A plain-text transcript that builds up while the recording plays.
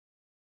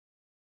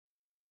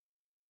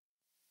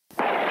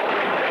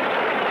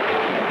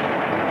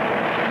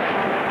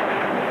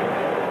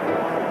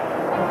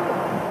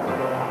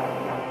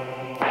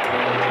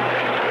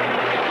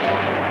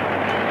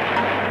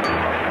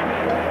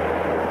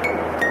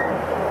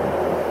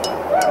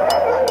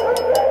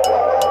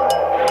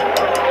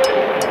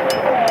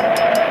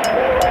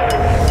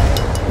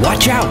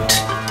Watch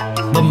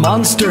out! The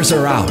monsters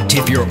are out.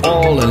 If you're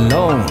all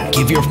alone,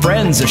 give your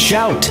friends a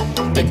shout.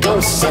 The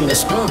ghosts and the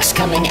spooks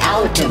coming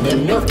out of the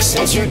nooks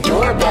as your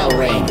doorbell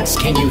rings.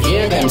 Can you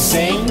hear them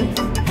sing?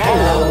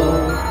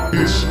 Hello,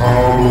 It's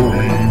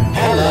Halloween.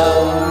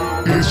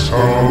 hello, It's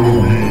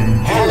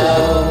Halloween.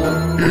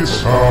 hello.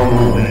 It's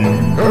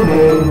Halloween.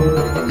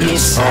 Hello.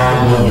 It's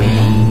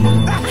Halloween.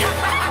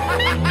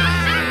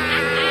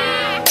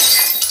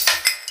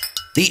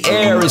 The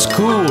air is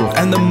cool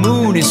and the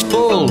moon is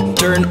full.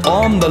 Turn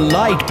on the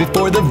light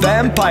before the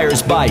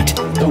vampires bite.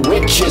 The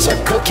witches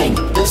are cooking,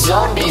 the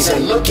zombies are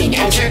looking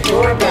as your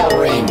doorbell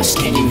rings.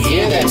 Can you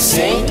hear them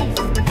sing?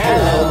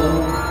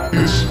 Hello,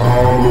 It's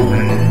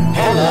Halloween.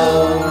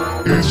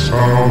 hello, It's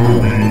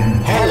Halloween.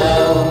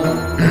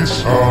 hello.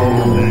 It's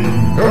Halloween.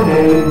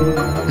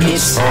 Hello.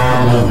 It's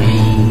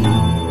Halloween.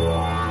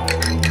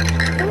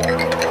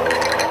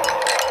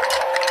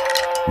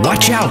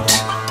 Watch out!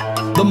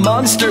 The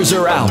monsters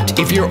are out.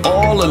 If you're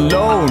all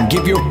alone,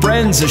 give your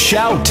friends a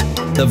shout.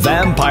 The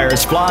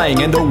vampire's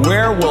flying and the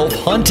werewolf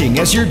hunting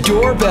as your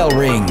doorbell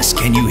rings.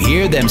 Can you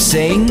hear them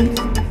sing?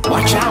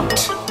 Watch out!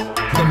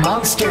 The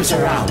monsters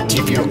are out.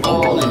 If you're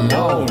all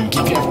alone,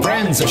 give your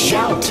friends a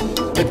shout.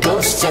 The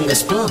ghosts and the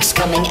spooks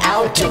coming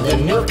out of the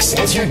nooks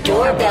as your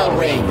doorbell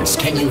rings.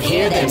 Can you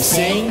hear them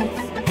sing?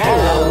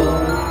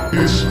 Hello,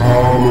 It's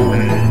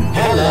Halloween.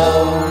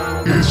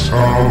 hello, It's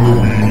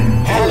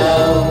Halloween.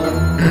 hello.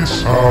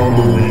 It's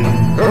Halloween.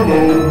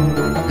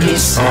 Hello.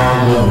 It's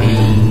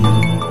Halloween.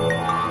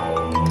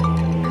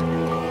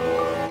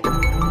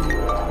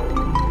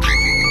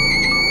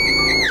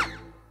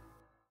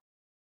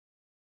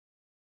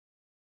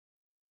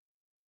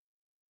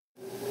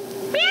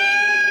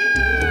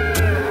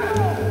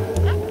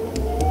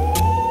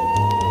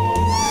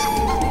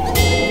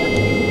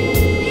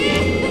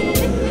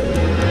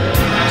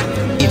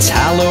 It's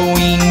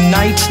Halloween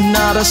night,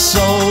 not a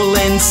soul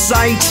in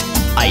sight.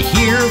 I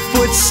hear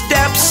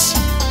footsteps.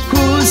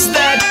 Who's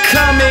that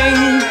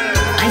coming?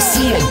 I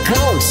see a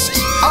ghost.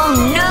 Oh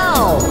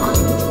no!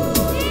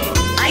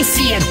 I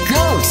see a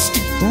ghost.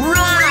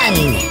 Run!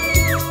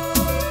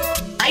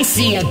 I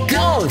see a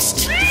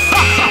ghost.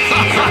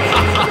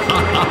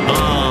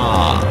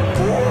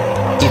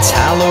 It's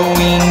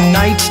Halloween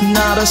night,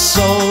 not a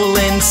soul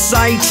in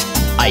sight.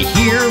 I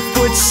hear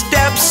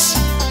footsteps.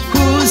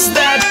 Who's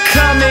that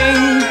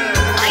coming?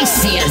 I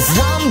see a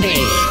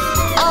zombie.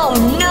 Oh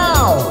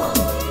no!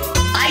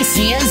 I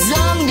see a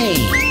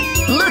zombie.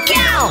 Look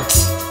out!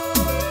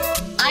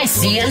 I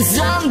see a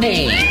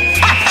zombie.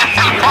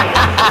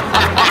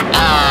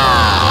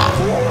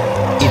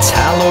 It's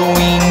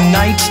Halloween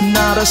night,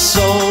 not a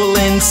soul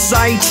in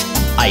sight.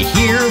 I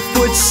hear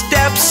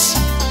footsteps.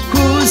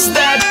 Who's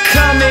that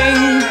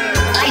coming?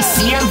 I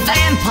see a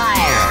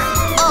vampire.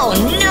 Oh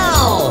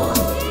no!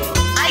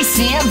 I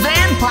see a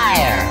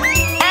vampire.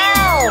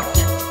 Help!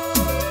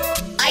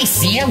 I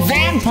see a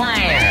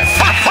vampire.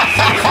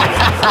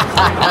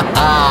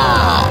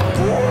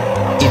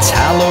 It's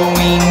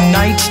Halloween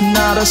night,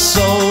 not a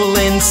soul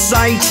in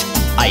sight.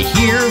 I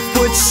hear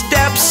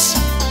footsteps.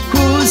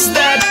 Who's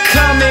that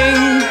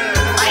coming?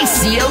 I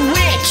see a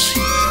witch.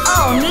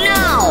 Oh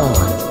no!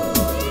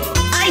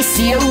 I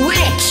see a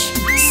witch.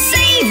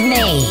 Save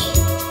me!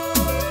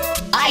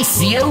 I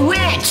see a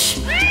witch.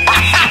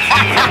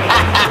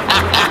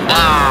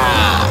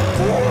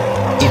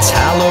 It's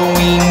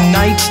Halloween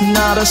night,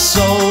 not a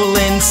soul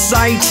in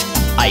sight.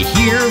 I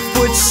hear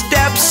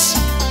footsteps.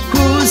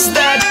 Who's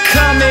that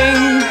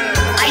coming?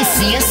 I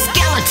see a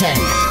skeleton.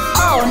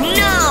 Oh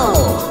no!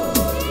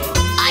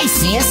 I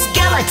see a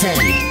skeleton.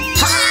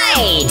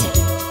 Hide!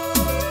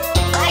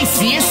 I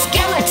see a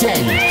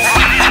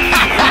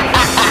skeleton.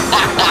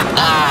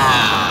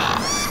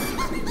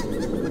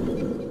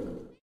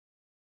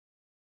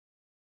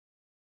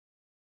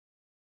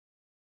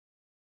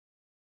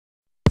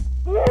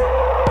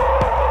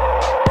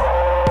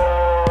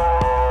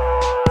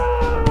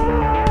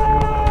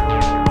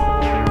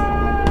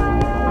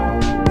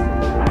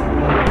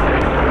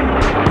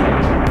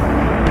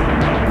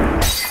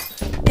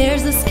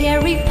 There's a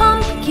scary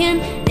pumpkin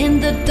in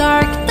the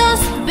dark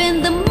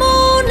dustbin. The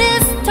moon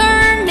is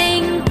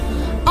turning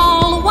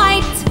all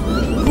white.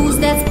 Who's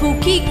that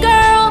spooky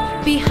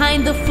girl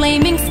behind the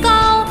flaming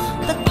skull?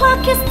 The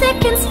clock is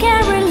ticking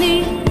scarily.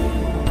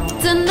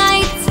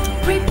 Tonight,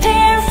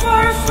 prepare for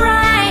a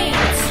fright.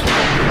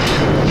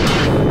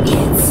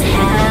 It's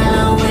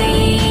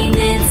Halloween,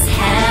 it's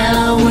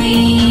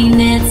Halloween,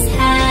 it's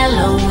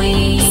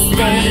Halloween.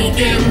 Stay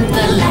in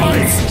the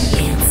light.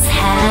 It's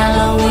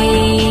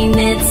Halloween,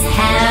 it's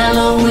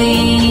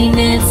Halloween,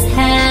 it's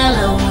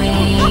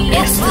Halloween.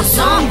 It's the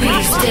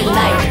zombies'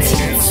 delight.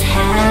 It's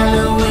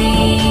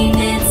Halloween,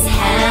 it's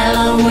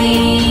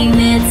Halloween,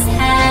 it's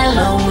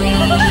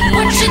Halloween.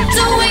 What you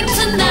doing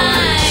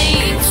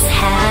tonight? It's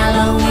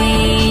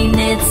Halloween,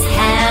 it's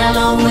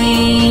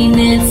Halloween,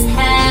 it's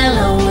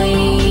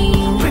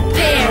Halloween.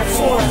 Prepare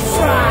for a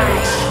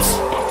fright.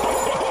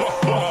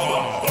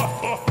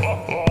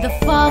 The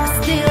fog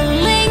still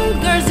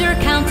lingers, you're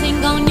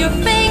counting on your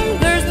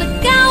fingers. The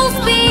ghouls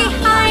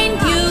behind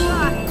you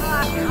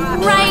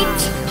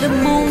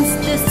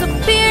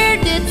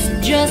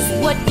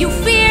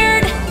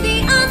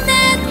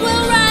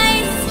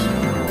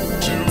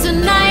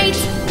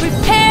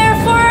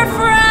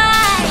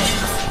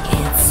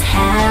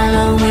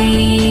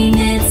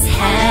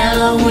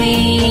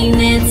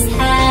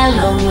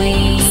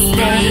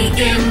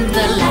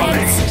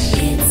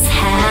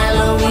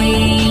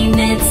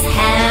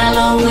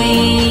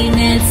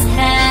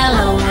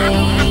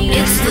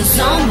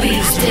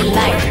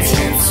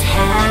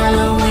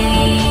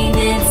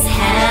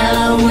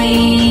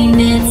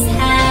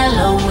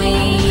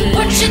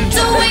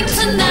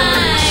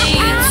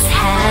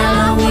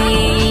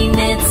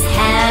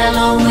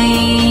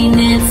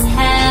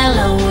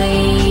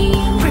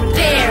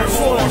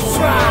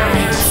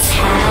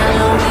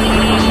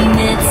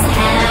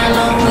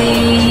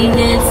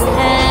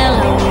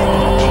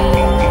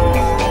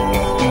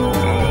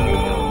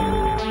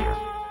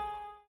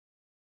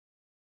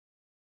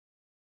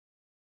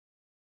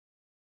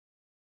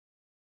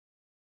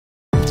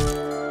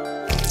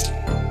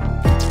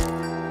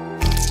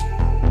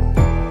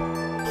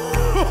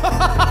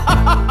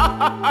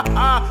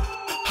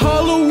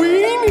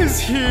is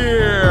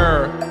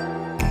here!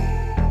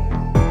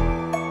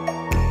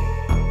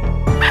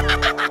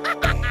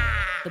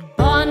 The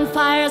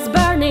bonfire's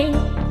burning,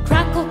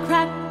 crackle,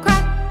 crack,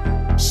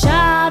 crack.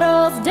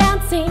 Shadows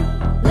dancing,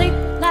 lick,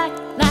 lack,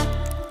 lack.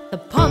 The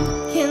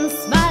pumpkin's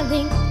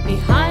smiling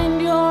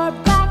behind your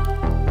back.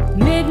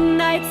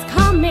 Midnight's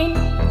coming,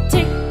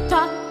 tick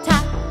tock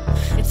tack.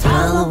 It's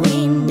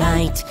Halloween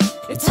night,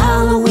 it's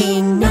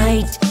Halloween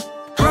night.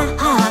 Ha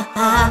ha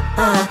ha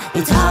ha,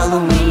 it's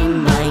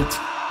Halloween night.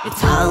 It's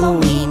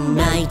Halloween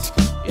night,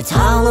 it's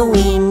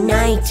Halloween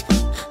night.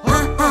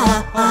 Ha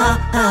ha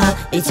ha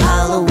ha, it's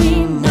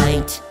Halloween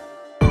night.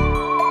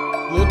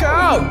 Look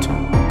out!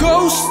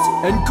 Ghosts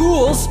and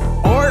ghouls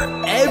are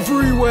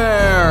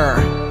everywhere!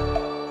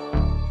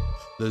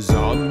 The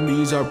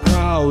zombies are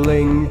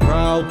prowling,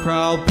 prowl,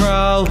 prowl,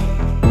 prowl.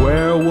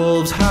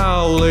 Werewolves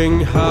howling,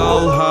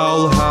 howl,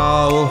 howl,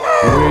 howl.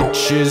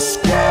 Witches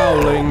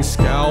scowling,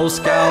 scowl,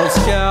 scowl,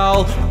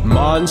 scowl.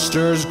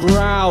 Monsters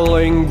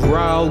growling,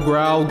 growl,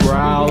 growl,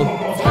 growl.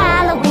 It's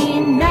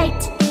Halloween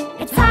night,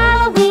 it's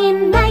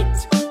Halloween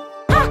night.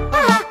 Ha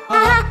ha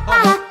ha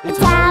ha, it's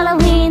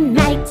Halloween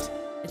night.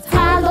 It's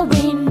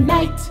Halloween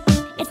night,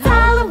 it's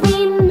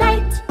Halloween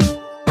night.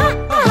 Ha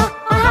ha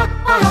ha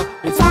ha,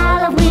 it's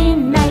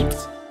Halloween night.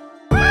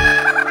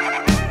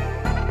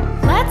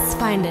 Let's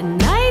find a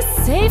nice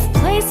safe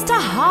place to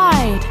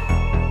hide.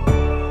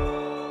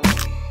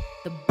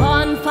 The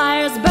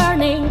bonfire's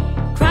burning,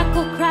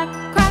 crackle, crack,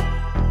 crack.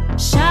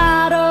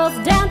 Shadows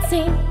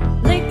dancing,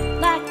 lick,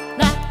 lack,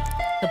 lack.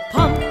 The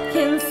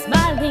pumpkin's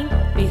smiling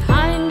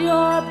behind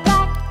your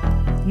back.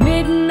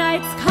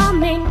 Midnight's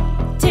coming,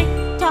 tick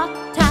tock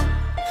tack.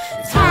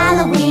 It's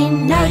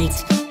Halloween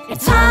night,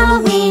 it's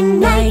Halloween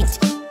night.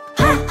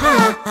 Ha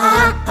ha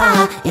ha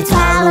ha, it's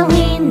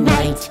Halloween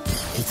night.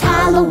 It's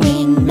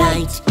Halloween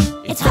night,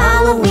 it's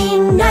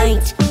Halloween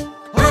night.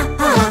 Ha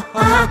ha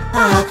ha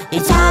ha,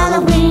 it's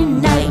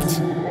Halloween night.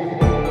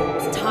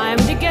 It's time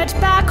to get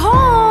back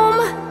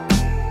home.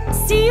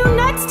 See you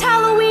next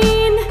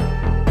Halloween.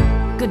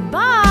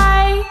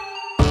 Goodbye.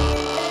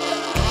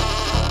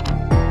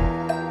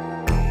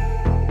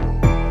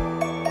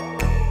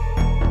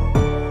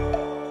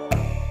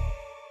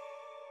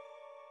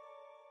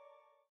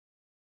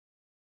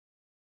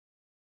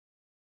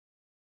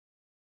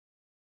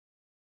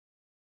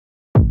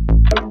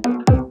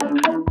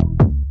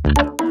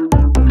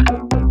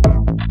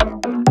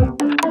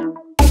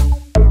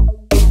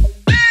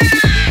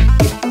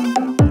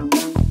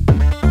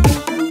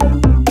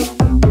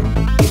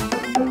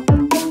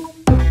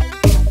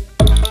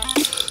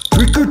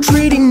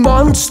 Trick-or-treating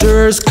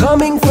monsters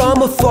coming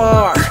from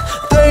afar.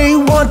 They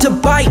want a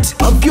bite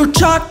of your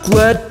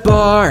chocolate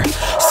bar.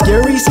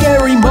 Scary,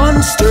 scary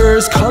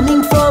monsters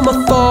coming from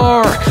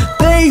afar.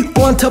 They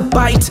want a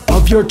bite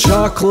of your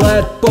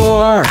chocolate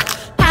bar.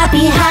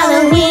 Happy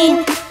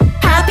Halloween,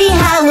 happy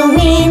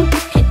Halloween.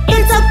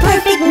 It's a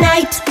perfect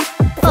night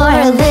for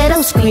a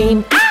little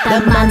scream.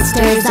 The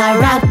monsters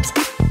are out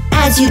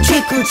as you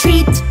trick or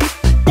treat.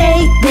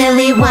 They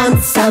really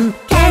want some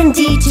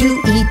candy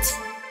to eat.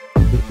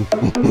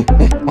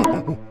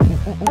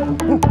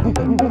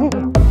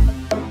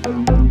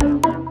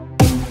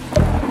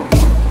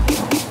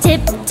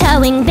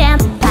 Tiptoeing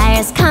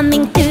vampires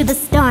coming through the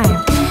storm.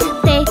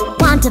 They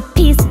want a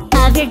piece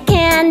of your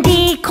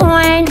candy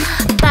corn.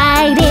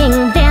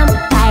 Fighting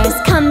vampires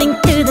coming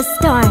through the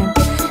storm.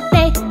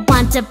 They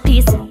want a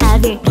piece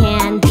of your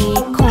candy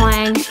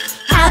corn.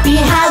 Happy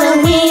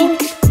Halloween,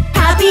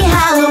 happy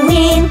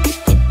Halloween.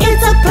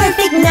 It's a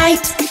perfect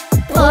night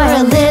for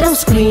a little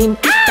scream.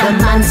 The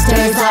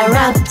monsters are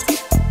out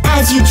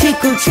as you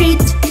trick or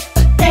treat.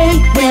 They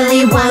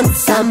really want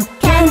some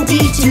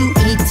candy to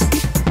eat.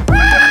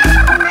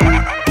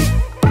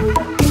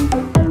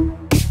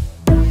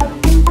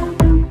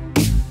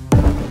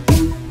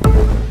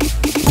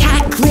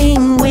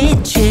 Cackling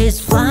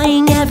witches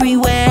flying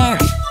everywhere.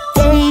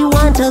 They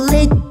want a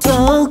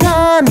little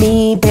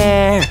gummy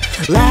bear.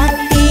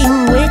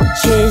 Laughing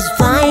witches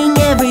flying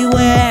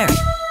everywhere.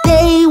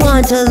 They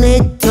want a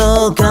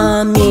little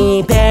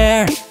gummy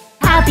bear.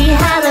 Happy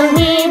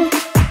Halloween,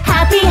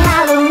 happy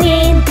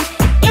Halloween.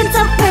 It's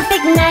a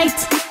perfect night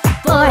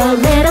for a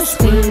little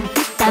scream.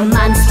 The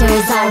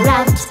monsters are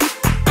out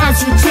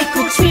as you trick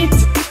or treat.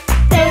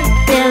 They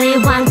really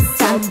want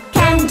some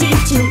candy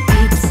to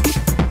eat.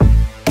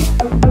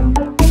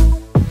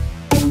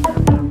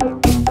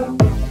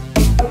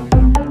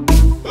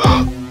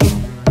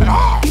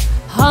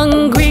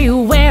 Hungry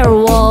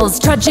werewolves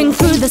trudging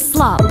through the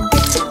slop.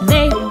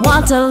 They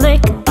want a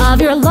lick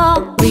of your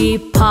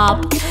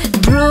lollipop.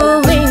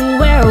 Drooling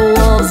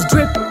werewolves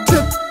drip,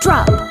 drip,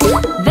 drop.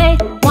 They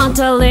want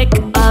a lick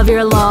of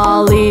your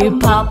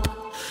lollipop.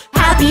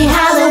 Happy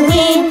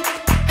Halloween,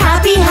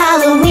 happy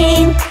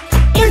Halloween.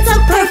 It's a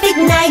perfect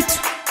night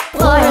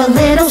for a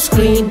little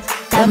scream.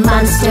 The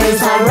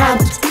monsters are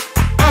out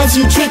as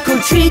you trick or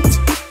treat.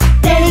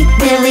 They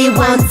really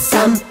want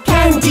some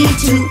candy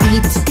to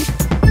eat.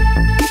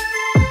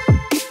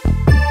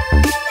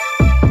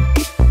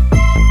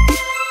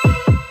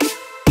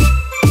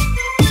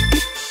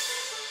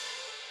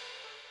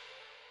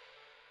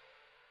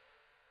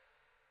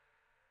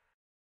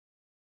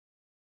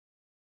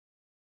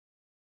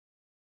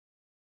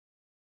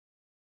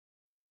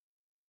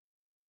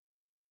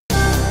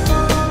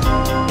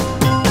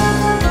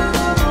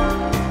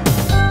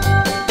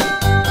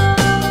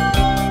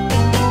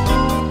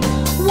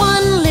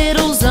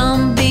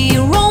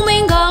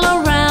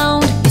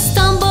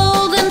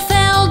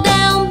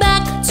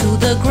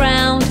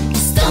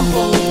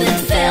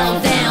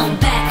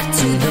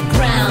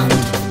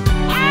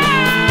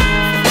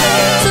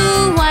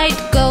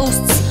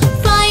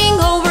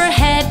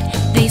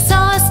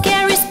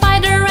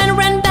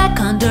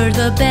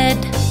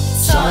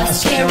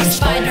 scary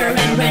spider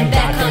and ran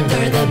back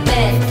under the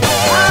bed.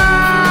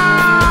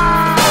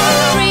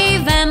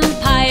 3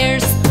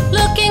 vampires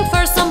looking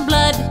for some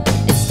blood.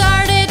 It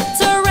started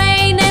to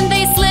rain and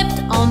they slipped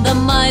on the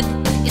mud.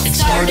 It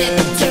started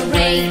to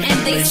rain and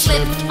they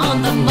slipped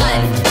on the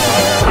mud.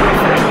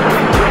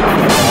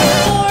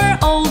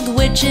 4 old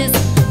witches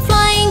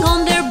flying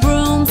on their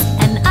brooms.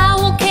 An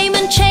owl came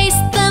and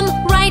chased them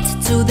right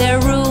to their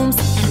rooms.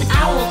 An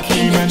owl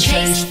came and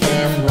chased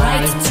them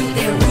right to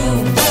their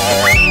rooms.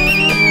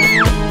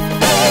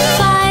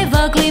 5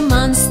 ugly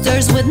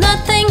monsters with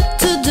nothing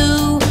to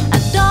do. A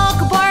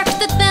dog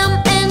barked at them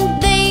and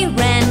they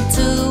ran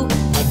too.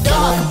 A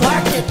dog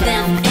barked at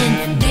them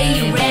and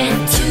they ran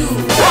too.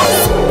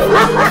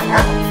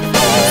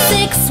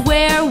 6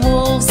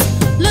 werewolves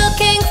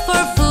looking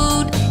for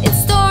food. It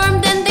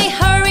stormed and they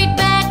hurried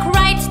back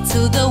right to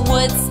the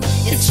woods.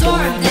 It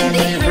stormed and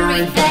they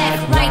hurried back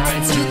right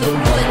to the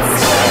woods.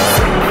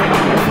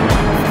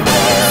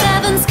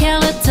 7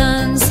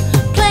 skeletons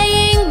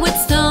playing with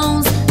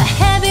stones. A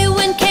heavy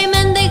wind came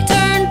and they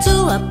turned to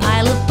a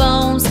pile of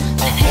bones.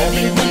 A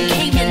heavy wind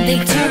came and they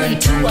turned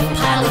to a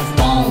pile of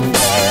bones.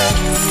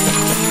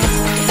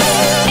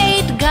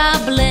 8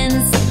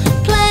 goblins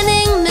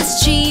planning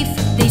mischief.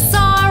 They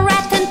saw a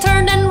rat and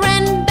turned and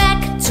ran back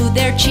to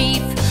their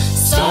chief.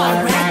 Saw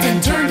a rat and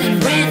turned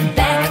and ran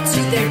back to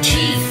their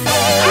chief.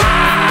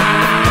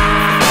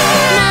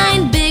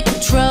 9 big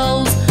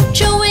trolls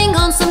chewing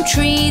on some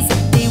trees.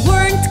 They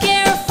weren't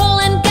careful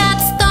and got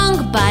stung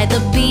by the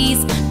bees.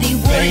 They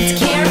weren't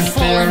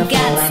careful and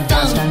got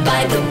stung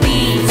by the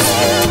bees.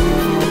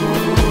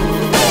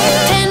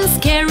 10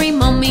 scary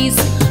mummies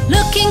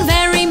looking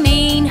very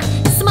mean.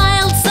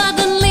 Smiled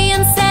suddenly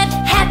and said,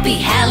 "Happy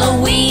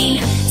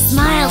Halloween."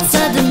 Smiled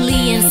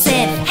suddenly and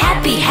said,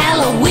 "Happy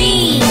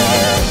Halloween."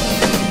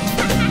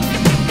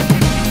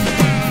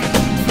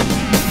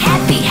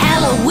 Happy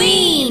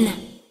Halloween.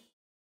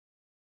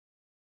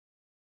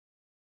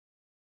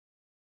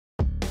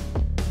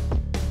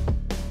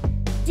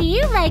 Do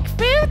you like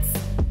fruits?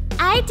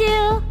 I do.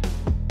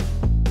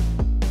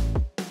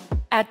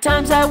 At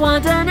times I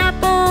want an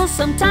apple,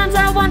 sometimes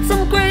I want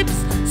some grapes.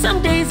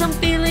 Some days I'm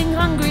feeling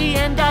hungry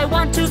and I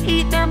want to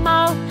eat them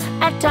all.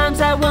 At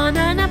times I want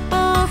an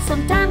apple,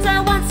 sometimes I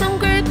want some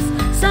grapes.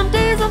 Some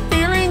days I'm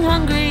feeling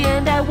hungry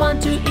and I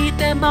want to eat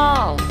them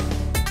all.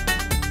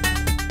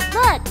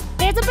 Look,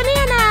 there's a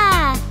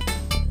banana.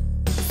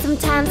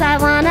 Sometimes I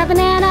want a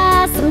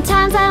banana,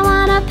 sometimes I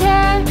want a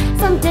pear.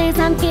 Some days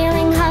I'm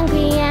feeling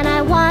hungry and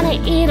I want to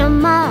eat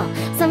them all.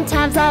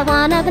 Sometimes I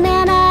want a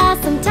banana,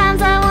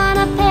 sometimes I want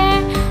a pear.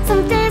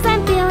 Some days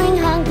I'm feeling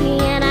hungry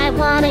and I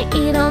want to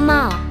eat them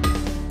all.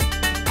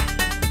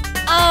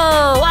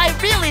 Oh, I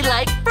really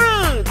like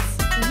fruits!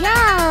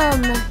 Yum!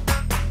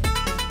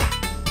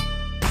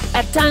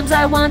 At times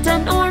I want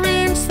an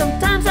orange,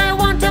 sometimes I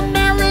want a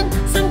melon.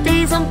 Some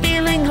days I'm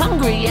feeling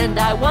hungry and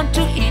I want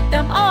to eat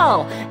them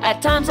all.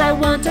 At times I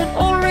want an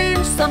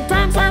orange,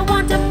 sometimes I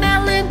want a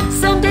melon.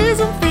 Some days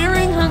I'm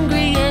feeling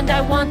hungry and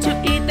I want to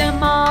eat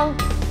them all.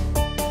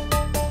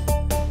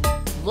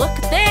 Look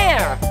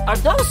there! Are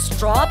those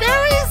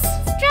strawberries?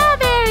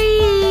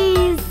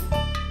 Strawberries!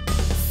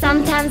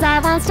 Sometimes I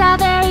want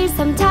strawberries,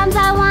 sometimes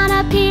I want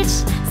a peach.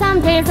 Some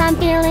days I'm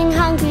feeling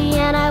hungry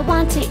and I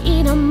want to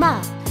eat them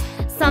all.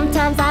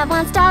 Sometimes I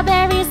want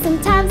strawberries,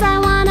 sometimes I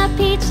want a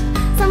peach.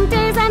 Some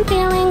days I'm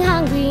feeling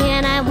hungry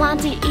and I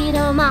want to eat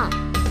them all.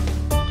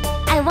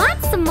 I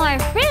want some more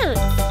fruit.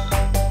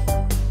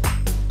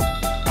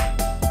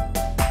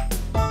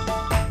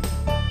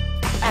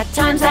 At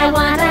times I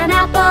want an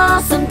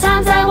apple,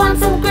 sometimes I want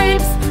some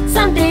grapes.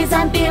 Some days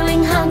I'm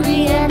feeling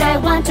hungry and I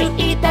want to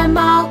eat them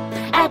all.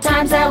 At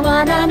times I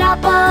want an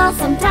apple,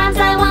 sometimes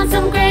I want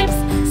some grapes.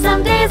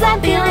 Some days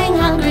I'm feeling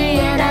hungry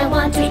and I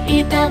want to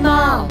eat them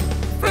all.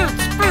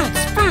 Fruits,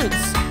 fruits,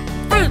 fruits!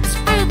 Fruits,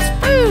 fruits,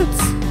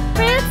 fruits!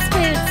 Fruits,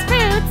 fruits,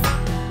 fruits,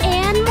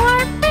 and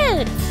more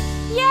fruits!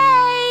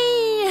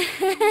 Yay!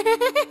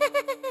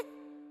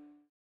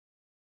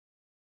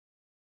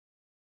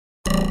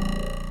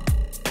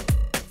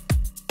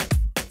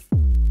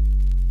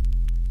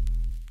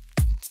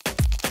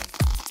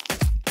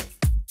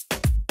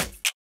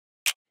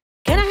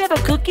 Can I have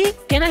a cookie?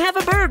 Can I have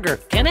a burger?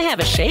 Can I have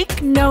a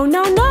shake? No,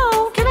 no,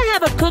 no! Can I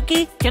have a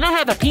cookie? Can I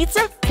have a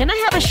pizza? Can I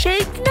have a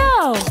shake?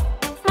 No!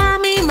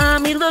 Mommy,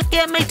 mommy, look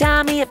at my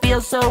tummy, it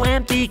feels so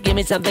empty. Give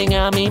me something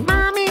yummy.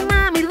 Mommy,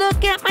 mommy,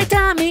 look at my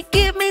tummy,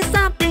 give me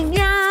something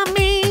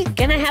yummy.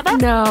 Can I have a?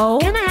 No!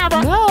 Can I have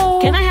a? No!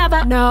 Can I have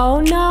a?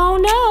 No, no,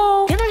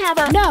 no! Can I have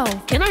a? No!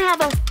 Can I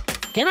have a?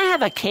 Can I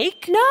have a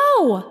cake?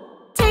 No!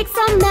 Take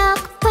some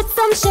milk, put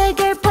some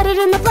sugar, put it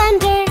in the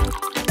blender.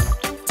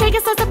 Take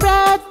a slice of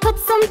bread, put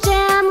some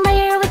jam,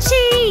 layer with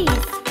cheese.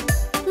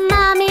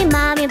 Mommy,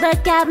 mommy,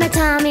 look at my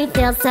tummy,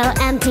 feels so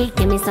empty.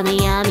 Give me something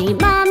yummy.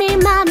 Mommy,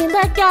 mommy,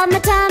 look at my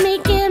tummy,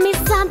 give me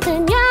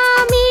something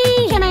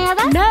yummy. Can I have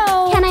a?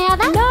 No. Can I have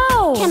a?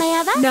 No. Can I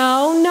have a?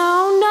 No,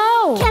 no,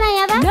 no. Can I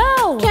have a?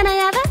 No. Can I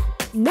have a?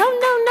 No,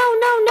 no, no,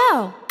 no,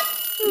 no.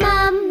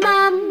 Mom,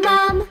 mom,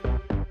 mom,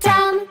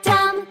 tum,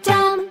 tum,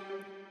 tum.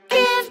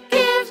 Give, give.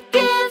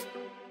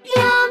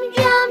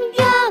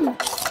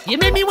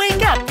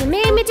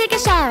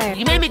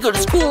 me go to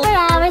school. For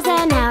hours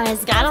and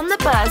hours, Got on the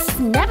bus,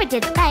 never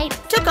did fight.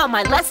 took all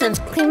my lessons.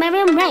 Cleaned my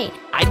room right.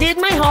 I did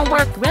my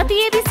homework. Wrote the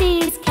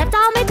ABCs, kept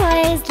all my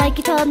toys like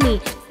you told me.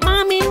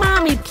 Mommy,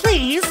 mommy,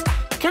 please,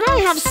 can I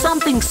have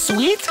something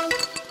sweet?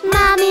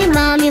 Mommy,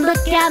 mommy,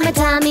 look at my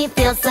tummy,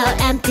 feels so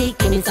empty.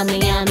 Give me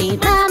something yummy.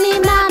 Mommy,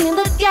 mommy,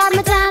 look at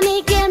my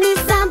tummy, give me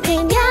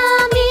something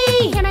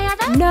yummy. Can I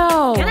have it?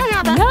 No. Can I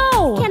have it?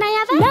 No. Can I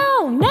have it?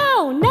 No,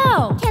 no,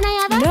 no. Can I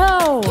have it?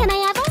 No. Can I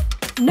have it?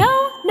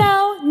 No,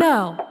 no,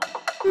 no.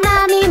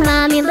 Mommy,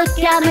 mommy, look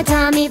at my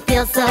tummy,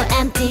 feels so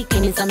empty.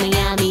 Give me something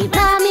yummy.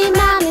 Mommy,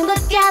 mommy,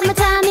 look at my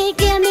tummy,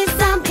 give me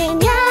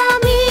something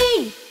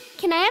yummy.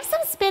 Can I have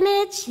some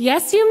spinach?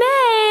 Yes, you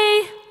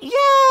may.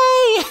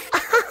 Yay!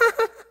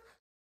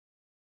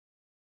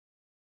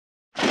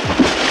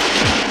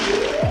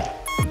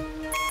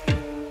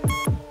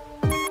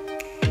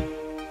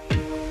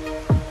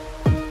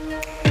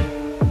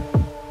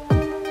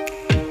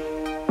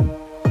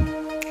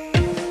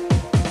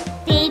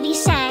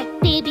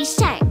 Baby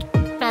shark,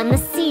 from the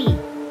sea.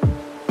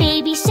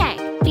 Baby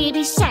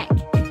shark,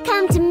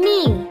 come to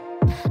me.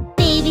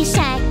 Baby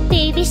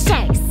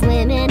shark,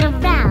 swimming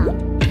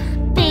around.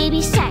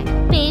 Baby shark,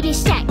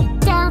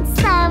 don't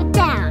slow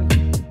down.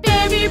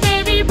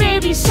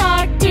 Baby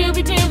shark,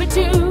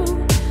 dooby-dooby-doo.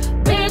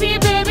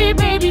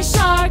 Baby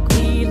shark,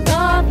 we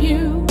love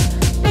you.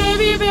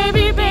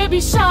 Baby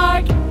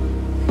shark.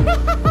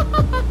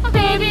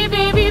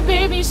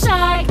 Baby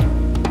shark.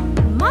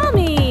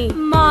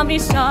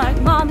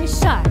 Mommy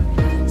shark,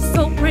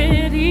 so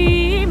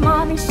pretty.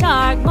 Mommy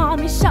shark,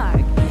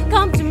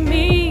 come to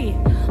me.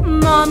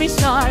 Mommy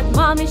shark,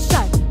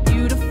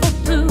 beautiful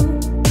blue.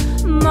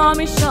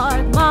 Mommy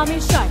shark,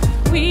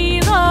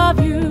 we love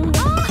you.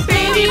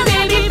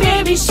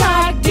 Baby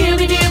shark,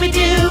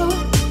 dooby-dooby-doo.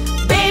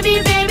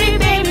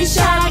 Baby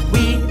shark,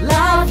 we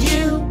love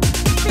you.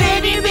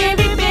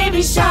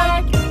 Baby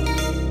shark.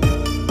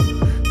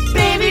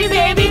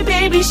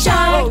 Baby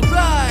shark.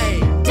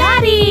 Alright!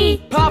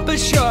 Daddy! Papa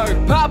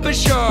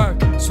Shark,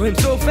 swim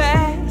so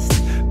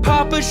fast.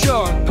 Papa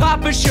Shark,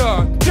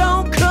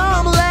 don't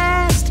come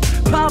last.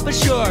 Papa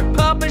Shark,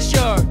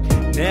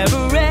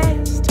 never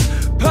rest.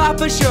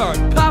 Papa Shark,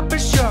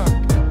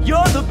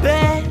 you're the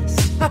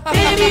best.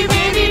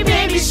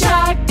 Baby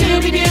shark,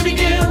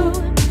 dooby-dooby-doo.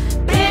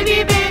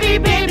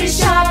 Baby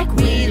shark,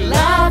 we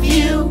love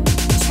you.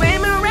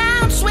 Swim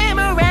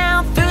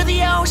around through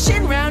the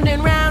ocean, round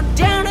and round,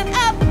 down and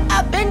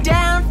up and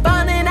down,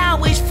 fun and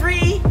always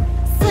free.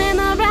 Swim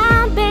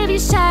around, baby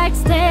shark,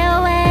 stay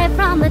away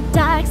from the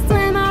dark.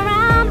 Swim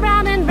around,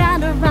 round and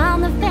round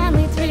around the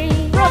family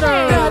tree.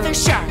 Brother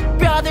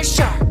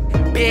shark,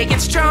 big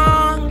and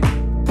strong.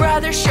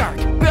 Brother shark,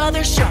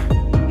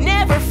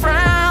 never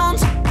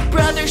frowns.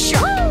 Brother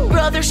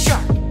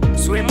shark,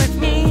 swim with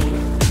me.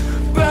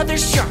 Brother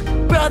shark,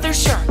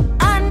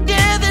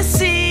 under the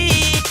sea.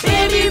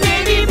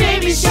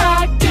 Baby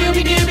shark,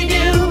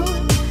 dooby-dooby-doo.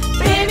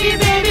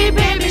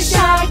 Baby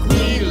shark,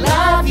 we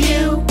love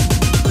you.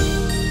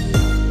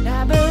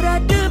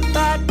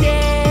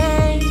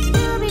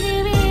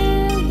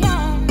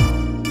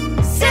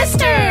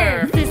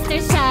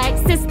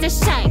 Sister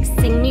shark,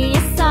 sing me a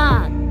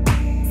song.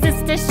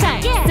 Sister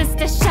shark,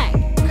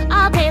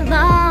 all day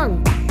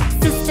long.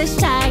 Sister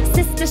shark,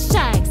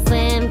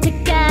 swim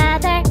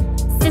together.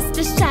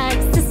 Sister shark,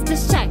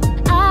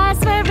 ours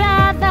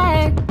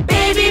forever.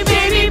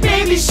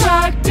 Baby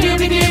shark,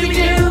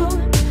 dooby-dooby-doo.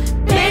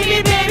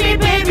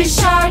 Baby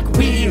shark,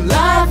 we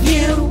love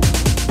you.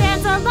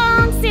 Dance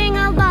along, sing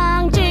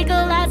along,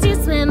 jiggle as you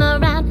swim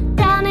around,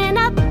 down and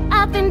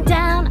up and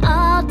down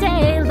all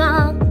day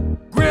long.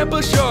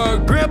 Grandpa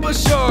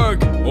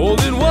Shark,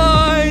 old and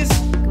wise.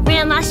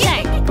 Grandma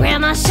Shark,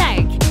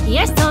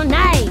 you're so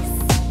nice.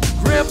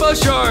 Grandpa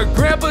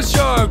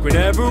Shark,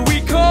 whenever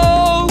we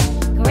call.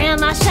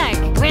 Grandma Shark,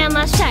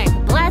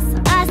 bless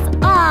us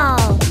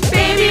all.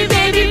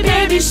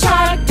 Baby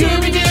shark,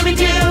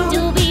 dooby-dooby-doo.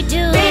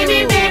 Dooby-doo.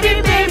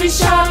 Baby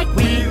shark,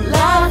 we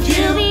love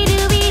you.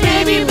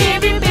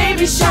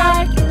 Baby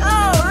shark,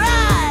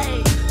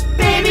 Alright!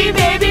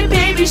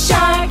 baby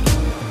shark.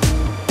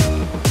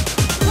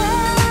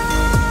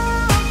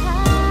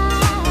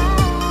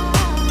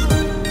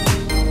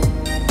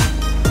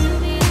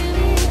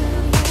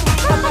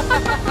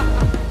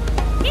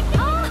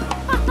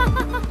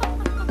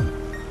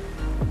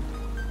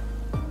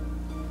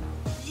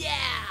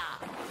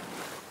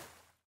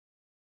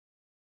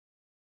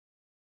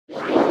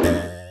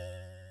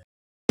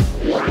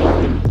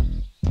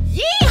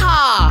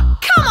 Yeehaw!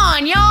 Come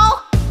on,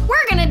 y'all!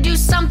 We're gonna do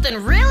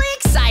something really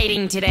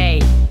exciting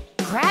today.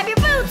 Grab your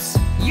boots,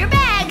 your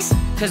bags,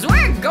 cause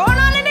we're going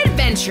on an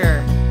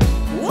adventure.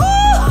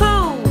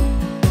 Woohoo!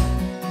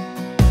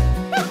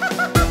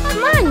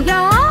 Come on,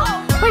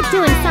 y'all. We're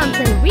doing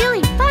something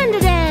really fun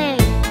today.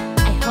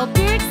 I hope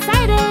you're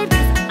excited,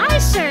 cause I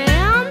sure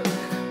am.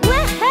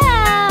 Woohoo!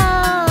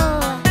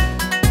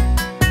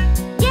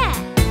 Yeah.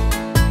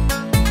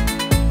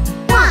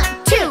 1,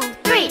 2,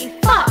 3,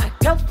 4.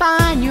 Go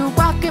find your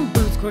walking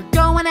boots, we're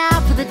going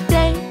out for the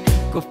day.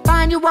 Go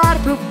find your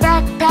waterproof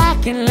backpack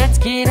and let's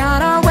get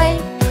on our way.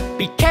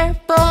 Be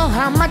careful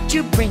how much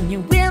you bring, you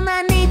will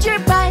not need your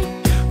bike.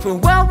 For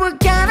what we're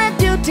gonna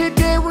do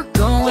today, we're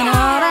going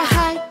on a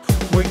hike.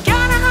 We're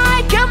gonna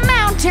hike a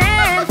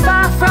mountain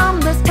far from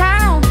this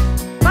town,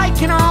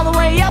 biking all the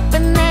way up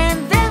and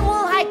then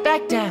we'll hike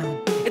back down.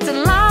 It's a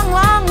long,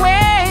 long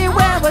way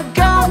where we're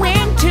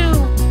going to,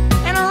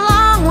 and a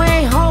long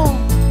way home,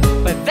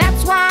 but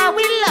that's why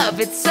we love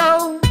it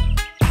so.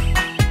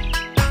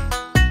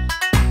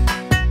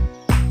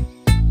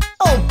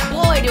 Oh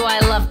boy, do I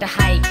love to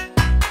hike.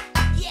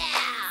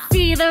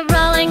 See the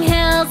rolling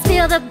hills,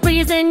 feel the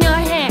breeze in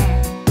your hair.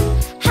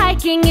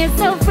 Hiking is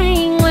so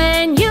freeing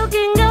when you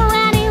can go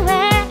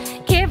anywhere.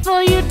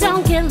 Careful you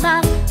don't get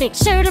lost, make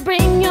sure to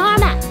bring your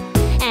map.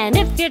 And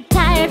if you're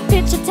tired,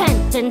 pitch a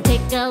tent and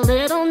take a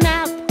little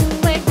nap.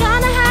 We're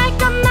gonna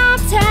hike a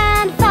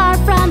mountain far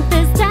from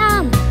this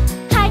town,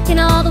 hiking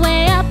all the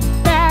way up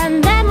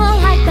and then we'll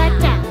hike back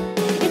down.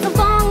 It's a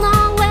long,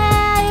 long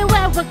way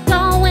where we're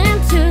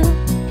going to,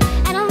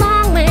 and a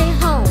long way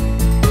home,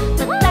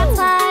 but that's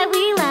why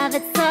we love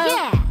it so.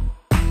 Yeah.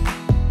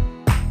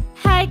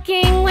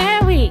 Hiking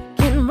where we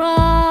can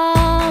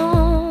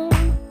roam.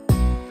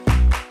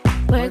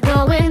 We're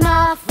going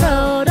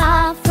off-road,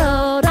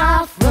 off-road,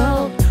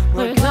 off-road.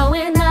 We're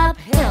going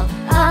uphill,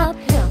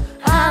 uphill,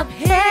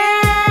 uphill.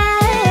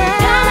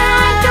 Gonna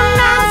hike a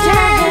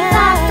mountain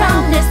far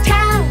from this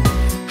town,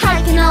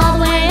 hiking all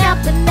the way up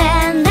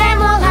and then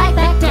we'll hike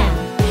back down.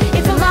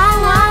 It's a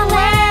long, long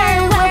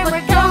way where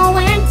we're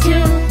going to,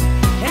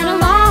 and a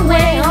long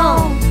way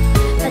home,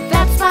 but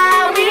that's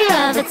why we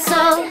love it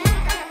so.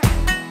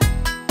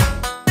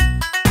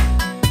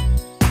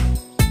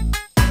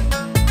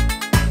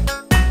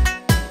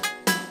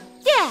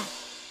 Yeah.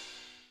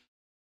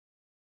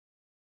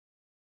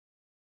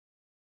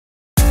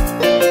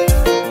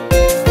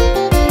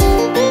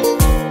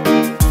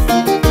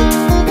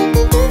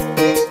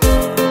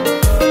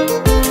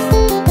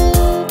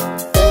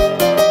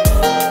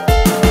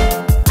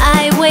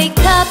 I wake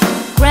up,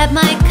 grab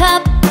my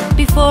cup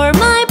before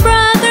my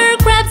brother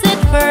grabs it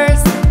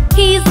first.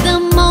 He's the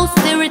most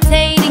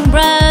irritating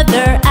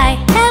brother I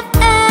have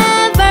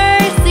ever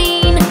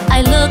seen.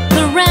 I look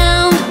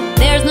around,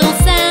 there's no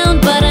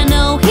sound, but I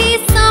know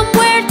he's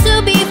somewhere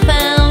to be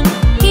found.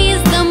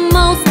 He's the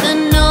most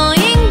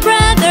annoying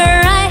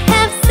brother I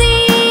have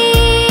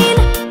seen.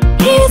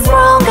 He's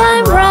wrong,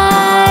 I'm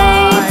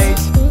right.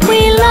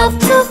 We love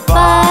to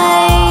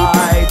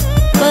fight,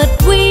 but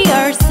we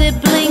are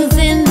siblings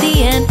in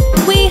the end.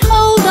 We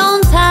hold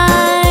on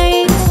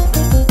tight.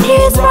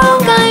 He's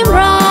wrong, I'm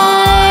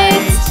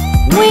right.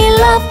 We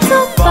love to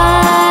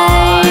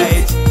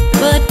fight,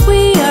 but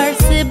we are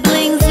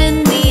siblings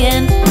in the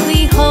end.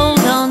 We hold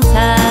on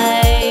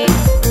tight.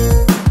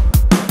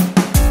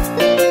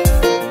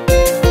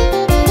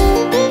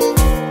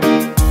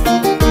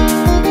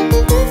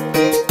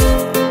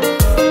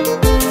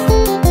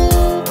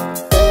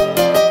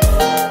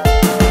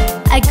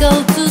 I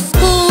go to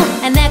school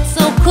and that's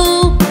so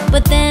cool,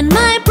 but then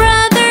my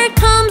brother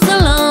comes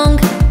along.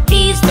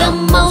 He's the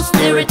most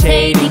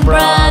irritating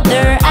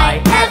brother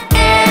I have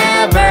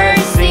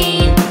ever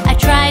seen. I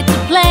try to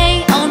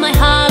play on my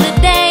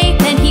holiday,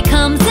 then he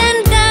comes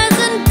and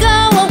doesn't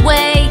go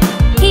away.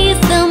 He's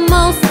the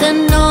most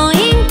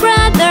annoying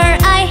brother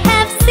I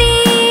have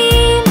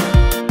seen.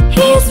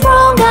 He's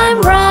wrong,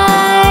 I'm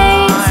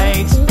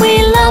right.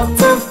 We love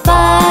to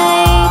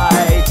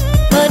fight,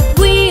 but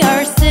we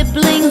are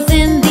siblings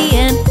in the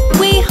end.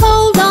 We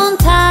hold on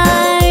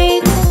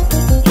tight.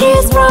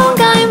 He's wrong,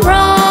 I'm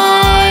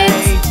right.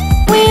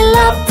 We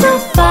love to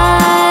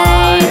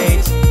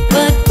fight,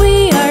 but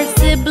we are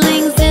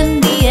siblings in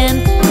the end.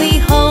 We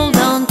hold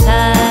on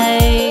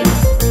tight.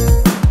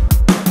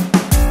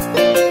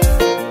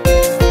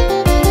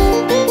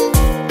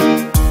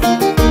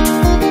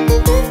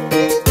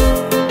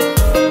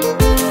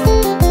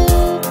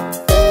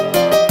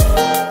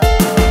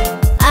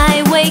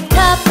 I wake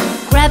up,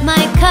 grab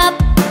my cup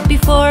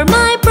before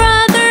my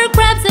brother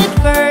grabs it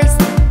first.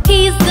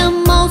 He's the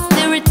most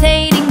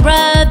irritating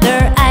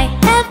brother I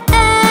have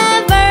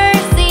ever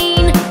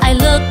seen. I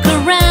look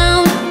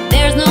around,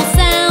 there's no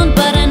sound,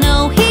 but I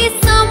know he's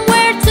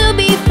somewhere to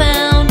be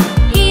found.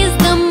 He's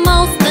the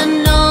most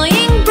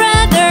annoying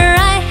brother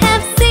I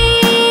have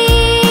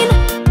seen.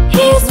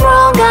 He's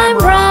wrong, I'm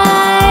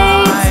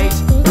right.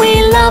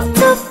 We love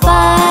to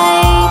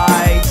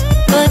fight,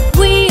 but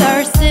we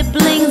are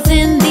siblings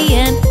in the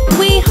end.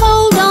 We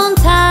hold on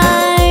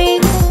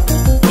tight.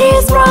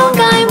 He's wrong,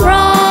 I'm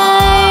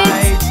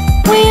right.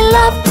 We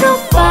love to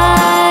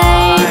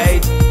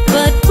fight,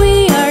 but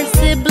we are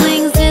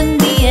siblings in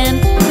the end.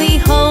 We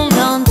hold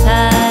on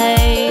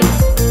tight.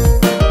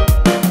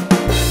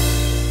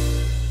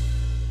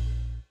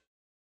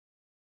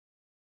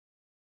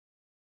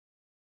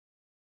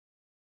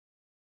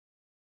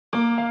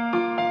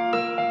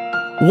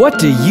 What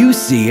do you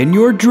see in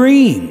your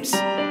dreams?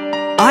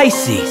 I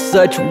see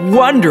such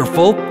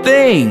wonderful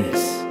things.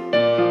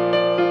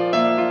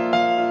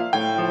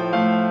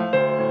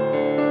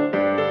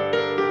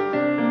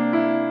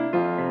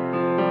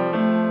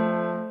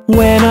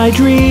 When I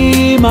dream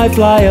dream, I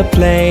fly a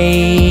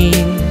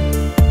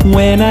plane.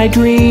 When I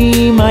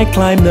dream, I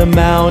climb the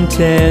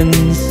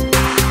mountains.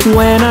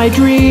 When I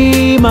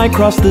dream, I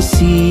cross the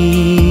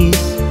seas.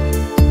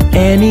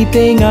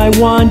 Anything I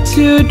want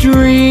to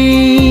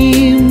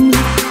dream.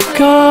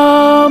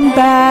 Come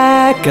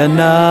back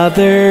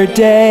another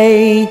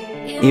day,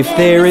 if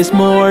there is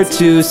more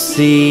to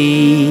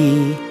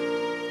see.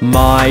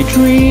 My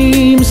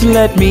dreams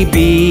let me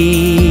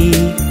be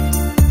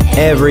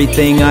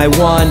everything I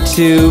want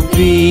to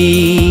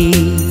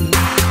be.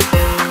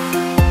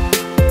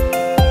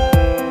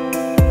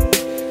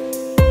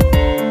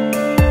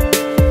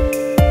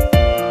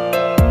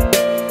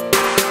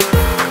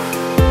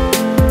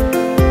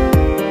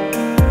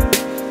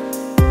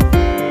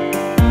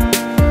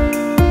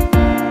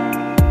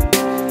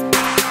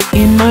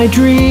 In my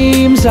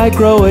dreams I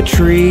grow a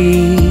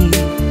tree.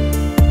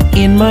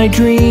 In my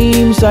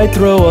dreams I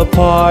throw a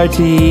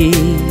party.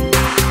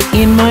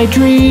 In my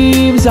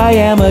dreams I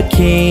am a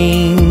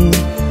king.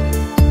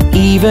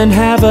 Even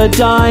have a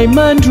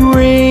diamond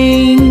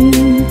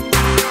ring.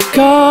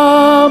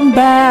 Come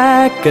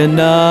back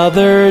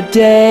another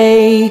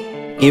day,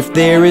 if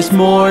there is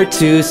more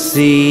to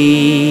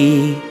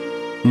see.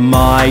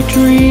 My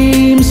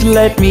dreams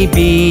let me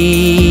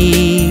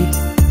be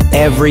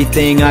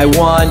everything I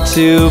want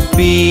to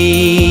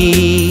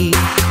be.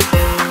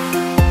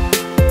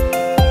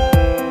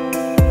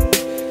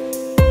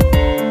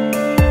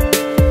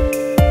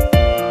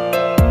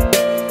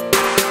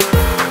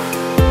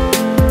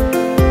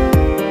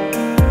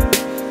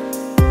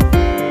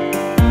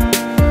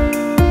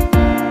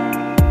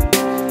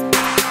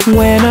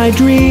 When I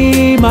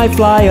dream, I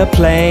fly a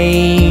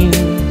plane.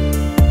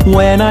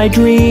 When I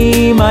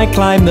dream, I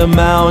climb the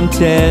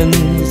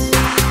mountains.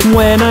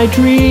 When I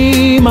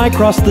dream, I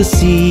cross the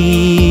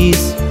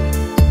seas.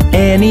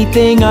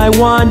 Anything I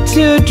want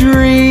to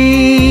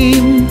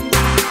dream.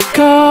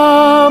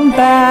 Come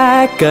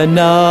back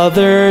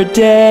another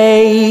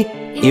day,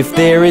 if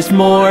there is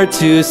more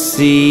to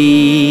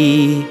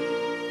see.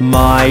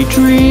 My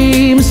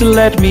dreams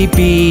let me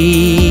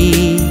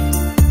be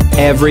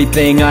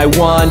everything I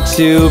want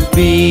to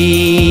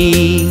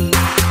be.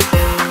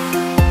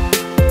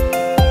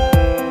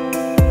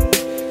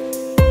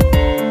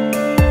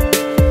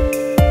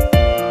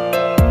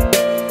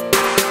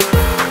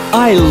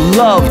 I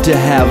love to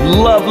have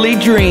lovely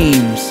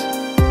dreams,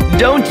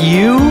 don't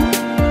you?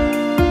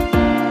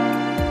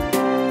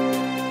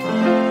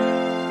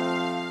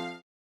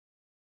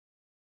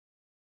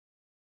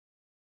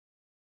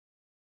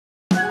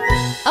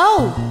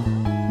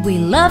 Oh, we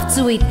love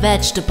to eat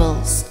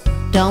vegetables,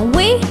 don't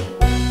we?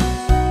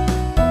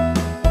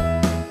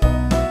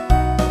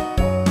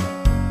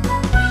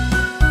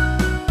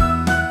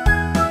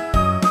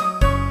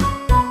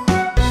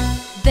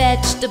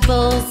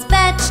 Vegetables,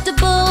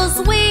 vegetables,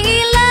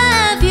 we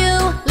love you.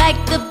 Like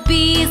the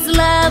bees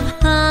love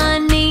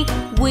honey,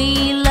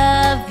 we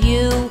love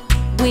you.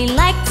 We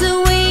like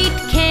to eat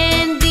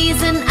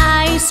candies and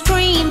ice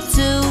cream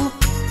too.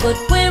 But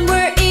when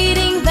we're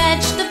eating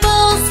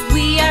vegetables,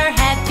 we are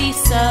happy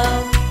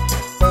so.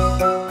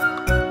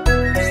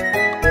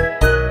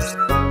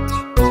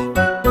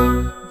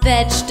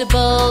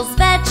 Vegetables,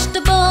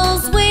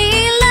 vegetables,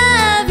 we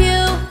love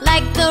you.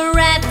 Like the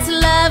rat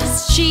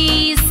loves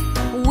cheese,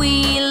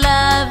 we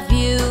love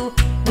you.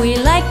 We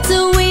like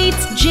to eat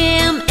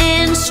jam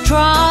and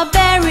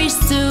strawberries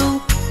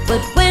too.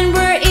 But when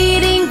we're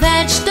eating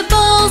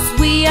vegetables,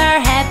 we are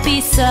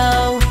happy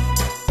so.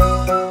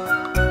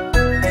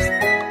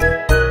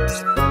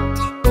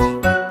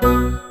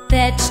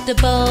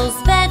 Vegetables,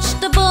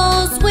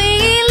 vegetables,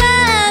 we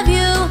love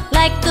you.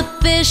 Like the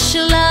fish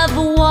love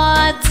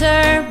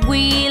water,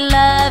 we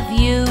love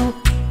you.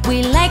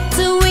 We like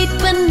to eat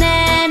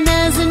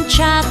bananas and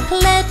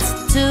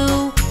chocolates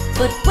too.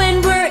 But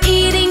when we're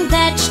eating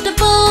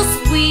vegetables,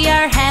 we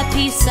are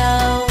happy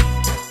so.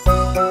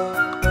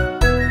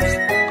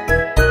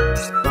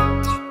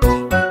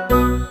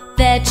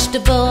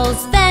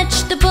 Vegetables,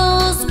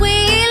 vegetables,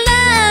 we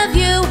love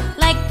you.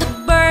 Like the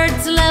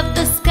birds love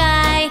the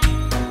sky,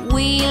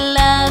 we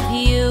love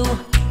you.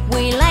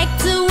 We like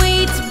to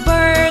eat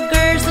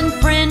burgers and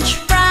French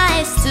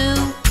fries too.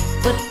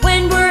 But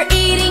when we're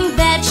eating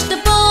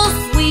vegetables,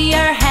 we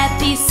are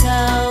happy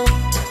so.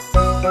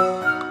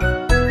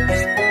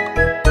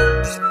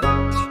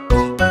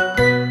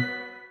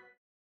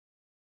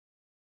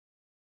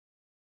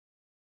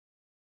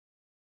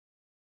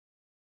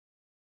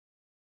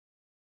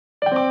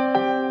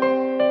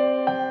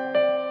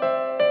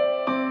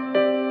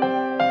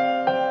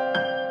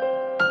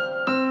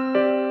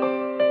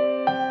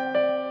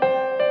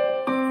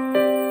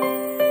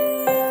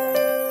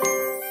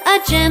 A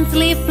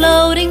gently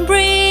floating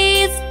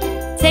breeze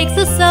takes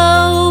us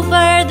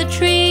over the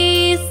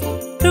trees,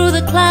 through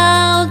the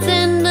clouds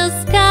and the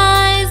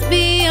skies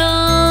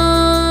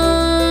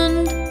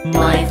beyond.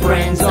 My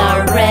friends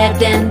are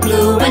red and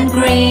blue and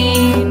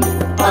green.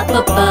 Up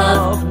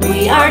above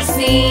we are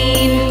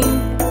seen,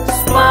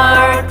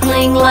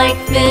 sparkling like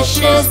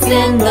fishes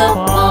in the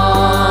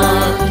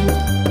pond.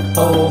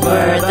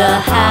 Over the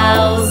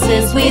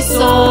houses we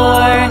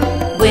soar,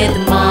 with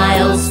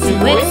miles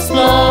to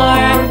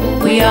explore.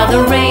 We are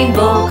the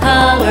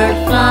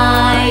rainbow-colored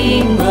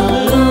flying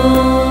balloons.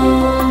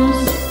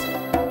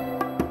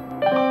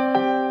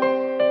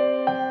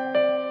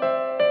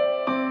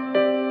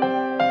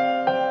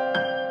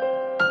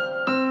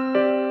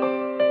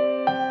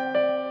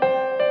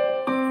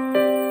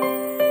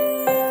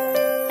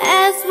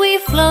 As we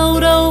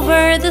float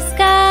over the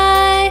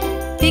sky,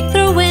 peek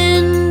through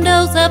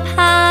windows up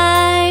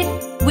high,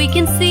 we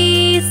can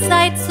see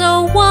sights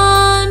so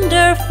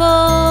wonderful.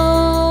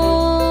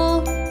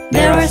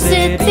 There are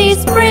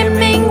cities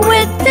brimming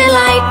with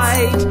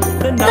delight.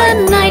 The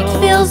night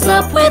fills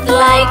up with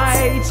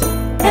light,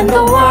 and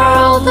the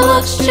world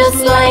looks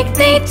just like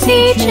they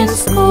teach in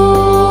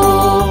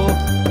school.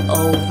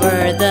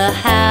 Over the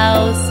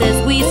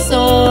houses we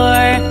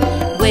soar,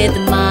 with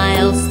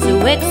miles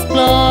to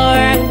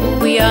explore.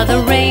 We are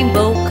the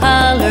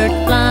rainbow-colored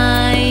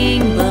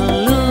flying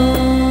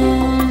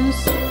balloons.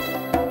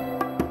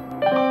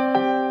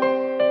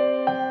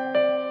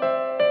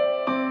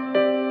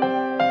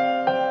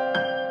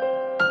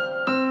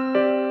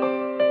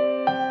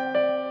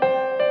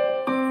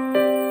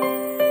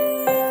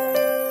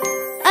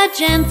 A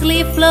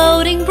gently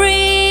floating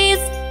breeze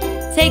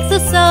takes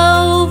us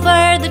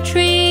over the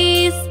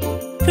trees,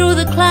 through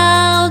the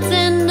clouds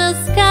in the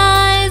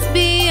skies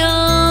beyond.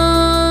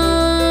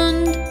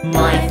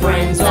 My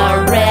friends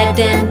are red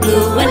and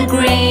blue and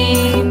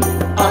green.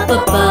 Up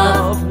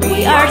above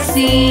we are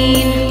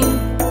seen,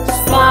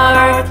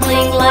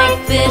 sparkling like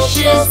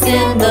fishes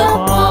in the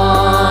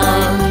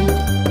pond.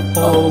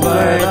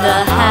 Over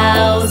the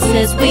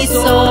houses we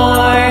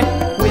soar,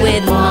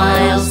 with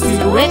miles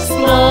to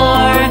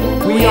explore.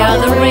 We are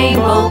the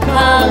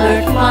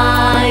rainbow-colored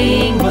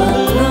flying balloons.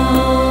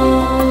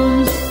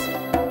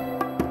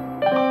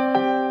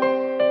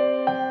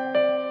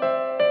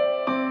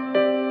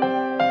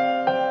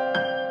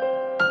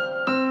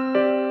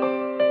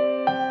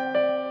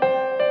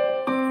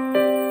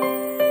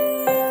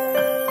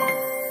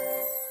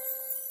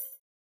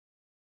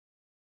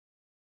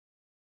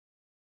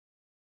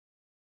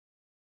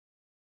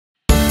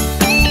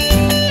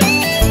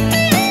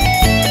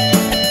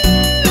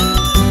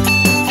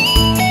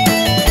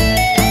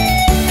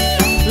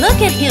 Look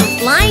at him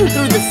flying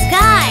through the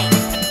sky.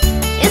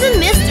 Isn't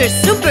Mr.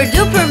 Super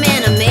Duper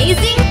Man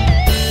amazing?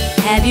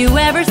 Have you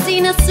ever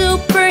seen a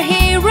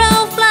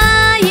superhero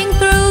flying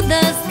through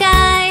the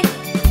sky?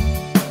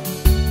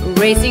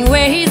 Racing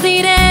where he's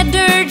needed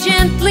or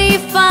gently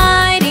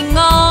fighting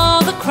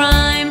all the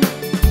crime.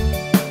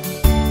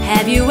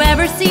 Have you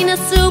ever seen a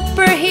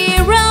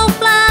superhero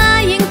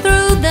flying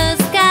through the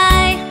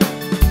sky?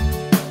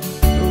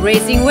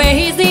 Racing where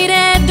he's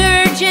needed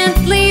or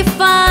gently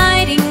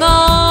fighting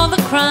all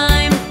the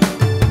crime.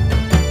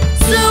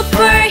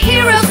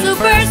 Superhero,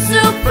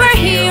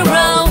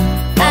 superhero,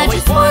 I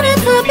just wanted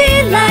to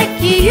be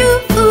like you.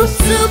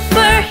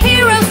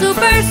 Superhero,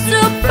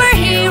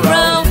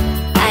 superhero,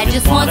 I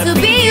just want to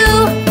be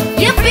you.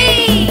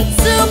 Yippee!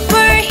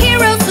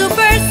 Superhero,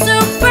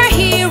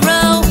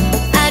 superhero,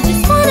 I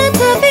just wanted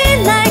to be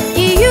like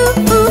you.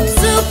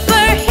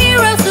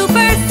 Superhero,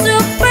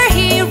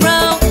 superhero,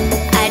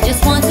 I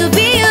just want to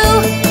be you.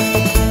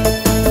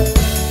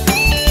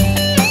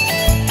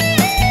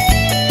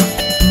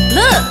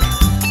 Look!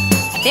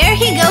 There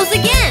he goes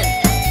again!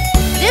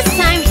 This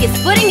time he's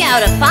putting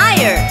out a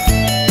fire!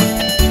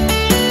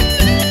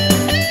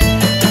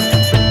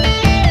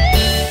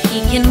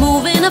 He can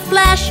move in a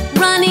flash,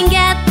 running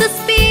at the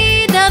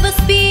speed of a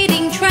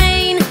speeding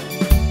train.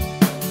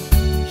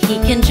 He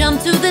can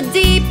jump to the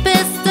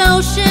deepest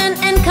ocean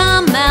and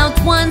come out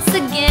once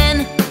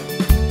again.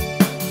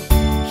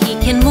 He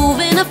can move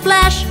in a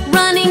flash,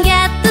 running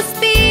at the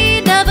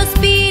speed of a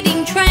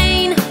speeding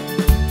train.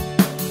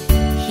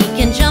 He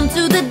can jump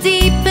to the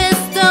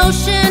deepest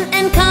ocean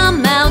and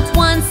come out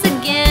once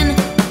again.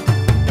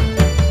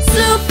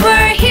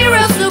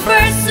 Superhero,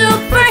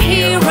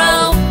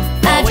 superhero,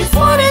 I just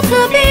wanted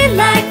to be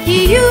like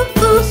you.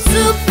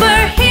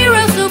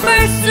 Superhero,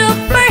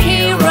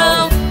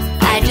 superhero,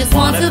 I just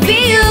want to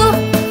be you.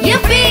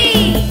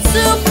 Yippee!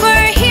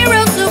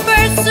 Superhero,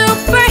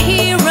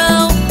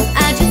 superhero,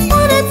 I just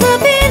wanted to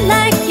be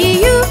like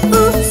you.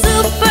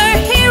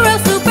 Superhero,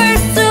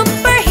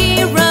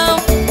 superhero,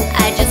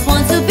 I just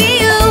want to be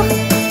you.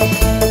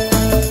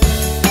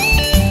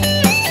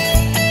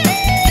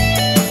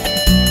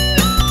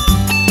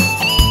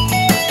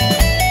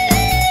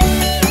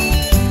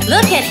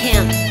 Look at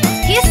him!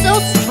 He's so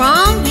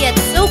strong, yet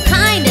so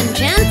kind and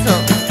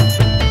gentle.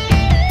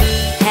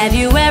 Have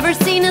you ever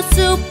seen a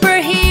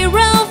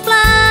superhero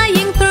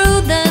flying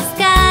through the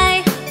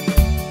sky?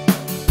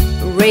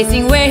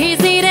 Racing where he's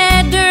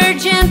needed or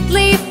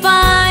gently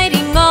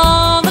fighting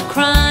all the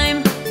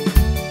crime.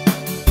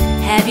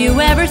 Have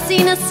you ever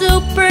seen a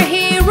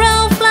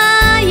superhero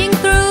flying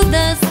through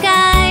the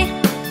sky?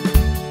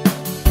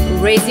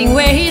 Racing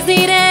where he's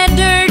needed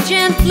or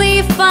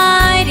gently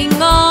fighting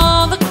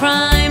all the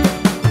crime.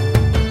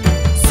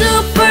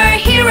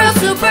 Superhero,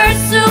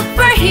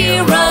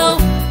 superhero,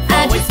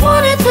 I just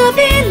wanted to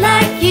be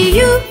like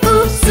you.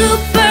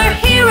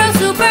 Superhero,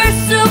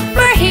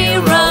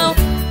 superhero.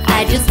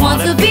 I just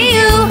want to be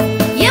you.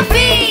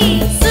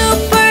 Yippee!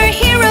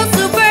 Superhero,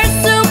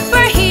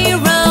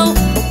 superhero.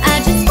 I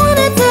just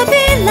wanted to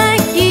be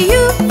like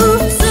you.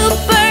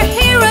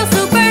 Superhero,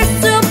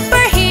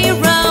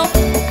 superhero.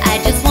 I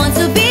just want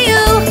to be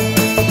you.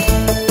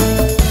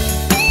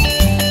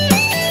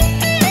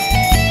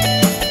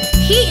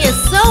 He is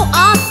so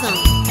awesome.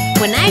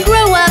 When I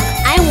grow up,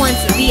 I want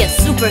to be a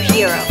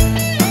superhero.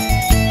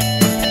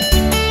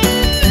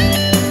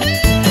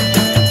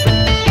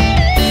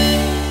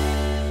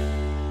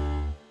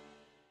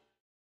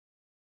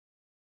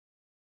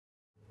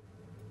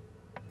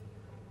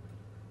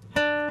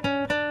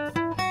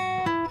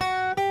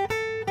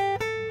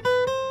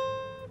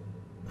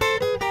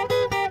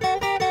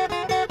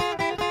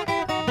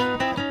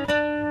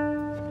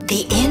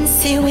 The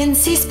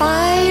incy-wincy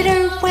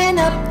spider went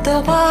up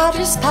the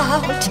water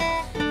spout.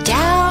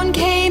 Down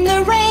came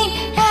the rain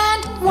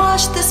and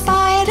washed the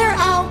spider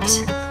out.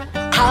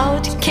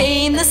 Out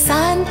came the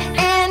sun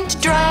and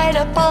dried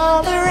up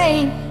all the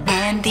rain.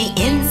 And the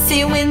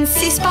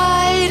incy-wincy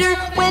spider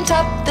went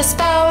up the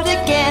spout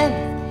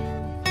again.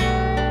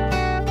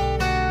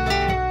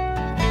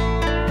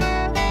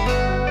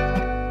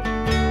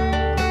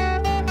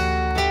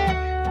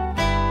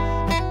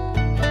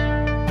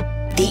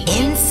 The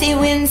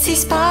incy-wincy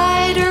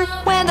spider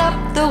went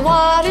up the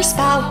water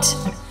spout.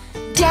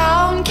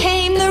 Down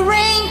came the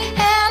rain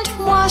and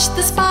washed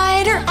the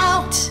spider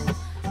out.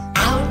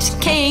 Out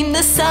came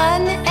the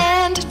sun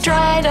and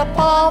dried up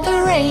all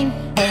the rain.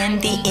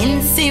 And the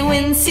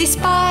incy-wincy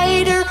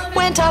spider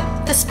went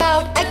up the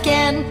spout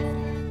again.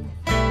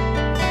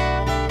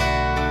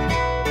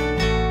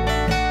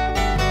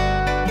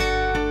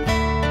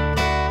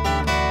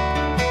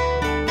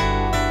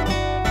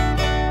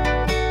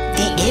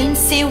 The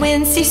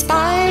incy-wincy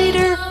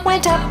spider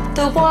went up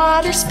the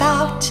water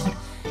spout.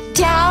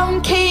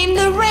 Down came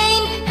the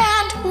rain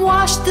and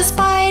washed the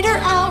spider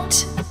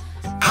out.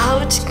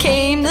 Out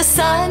came the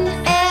sun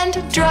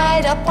and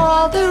dried up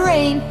all the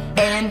rain.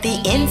 And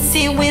the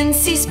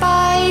incy-wincy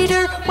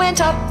spider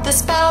went up the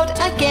spout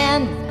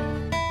again.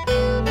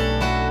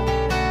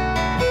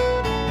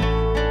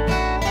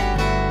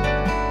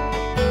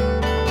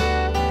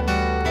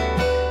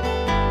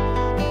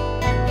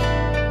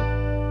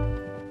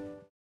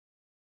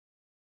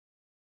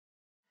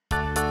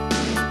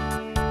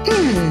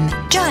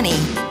 Johnny,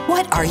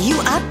 what are you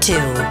up to?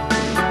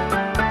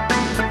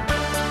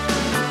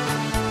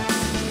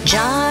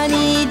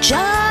 Johnny,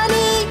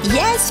 Johnny,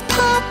 yes,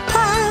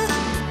 Papa.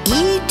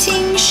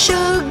 Eating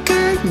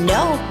sugar,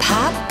 no,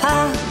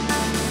 Papa.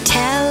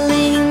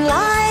 Telling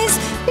lies,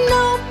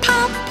 no,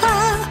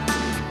 Papa.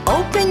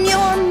 Open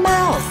your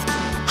mouth,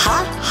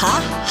 ha,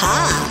 ha, ha.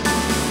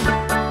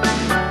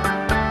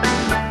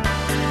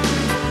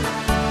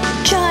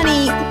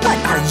 Johnny, what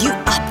are you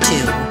up to?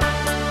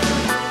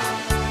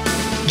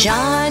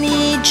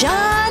 Johnny,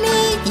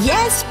 Johnny,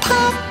 yes,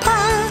 Papa.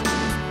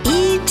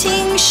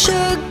 Eating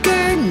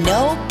sugar,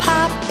 no,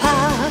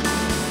 Papa.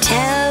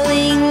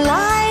 Telling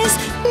lies,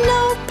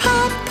 no,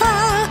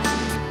 Papa.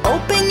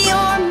 Open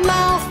your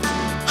mouth,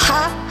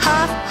 ha,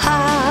 ha, ha.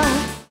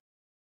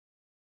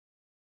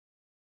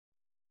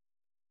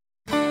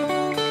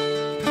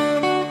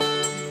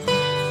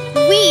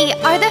 We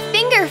are the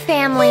Finger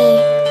Family.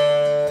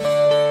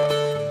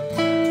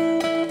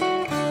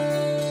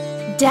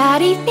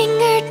 Daddy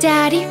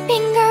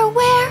Finger,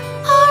 where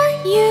are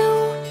you?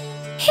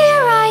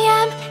 Here I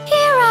am,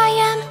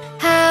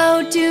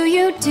 how do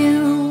you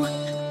do?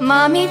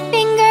 Mommy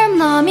Finger,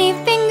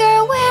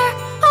 where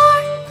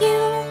are you?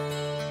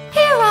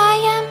 Here I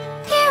am,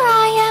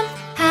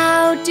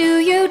 how do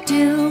you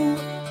do?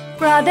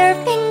 Brother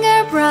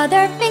Finger, where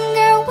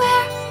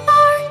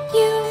are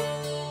you?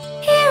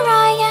 Here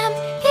I am,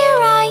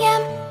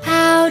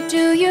 how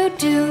do you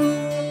do?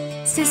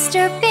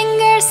 Sister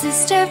Finger,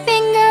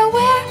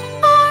 where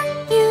are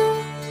you?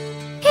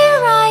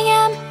 Here I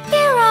am,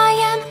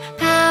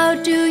 how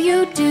do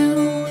you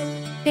do?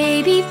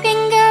 Baby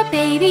Finger,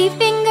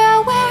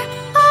 where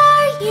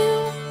are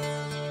you?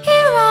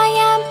 Here I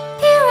am,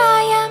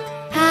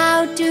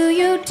 how do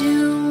you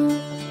do?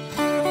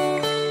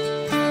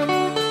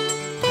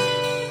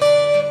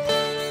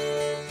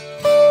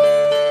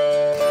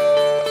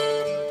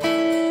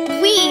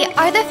 We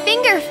are the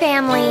Finger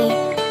Family.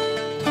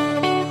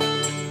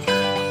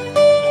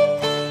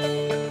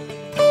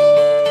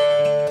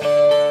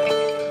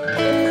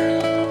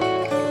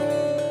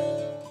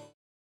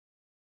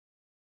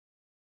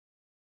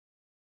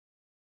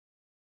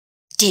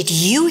 Did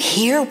you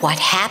hear what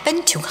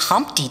happened to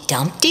Humpty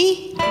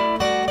Dumpty?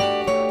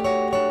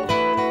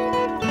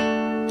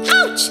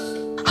 Ouch!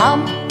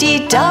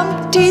 Humpty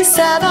Dumpty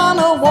sat on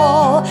a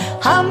wall.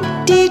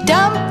 Humpty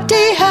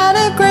Dumpty had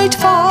a great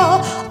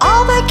fall.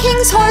 All the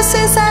king's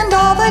horses and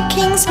all the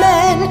king's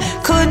men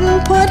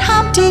couldn't put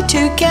Humpty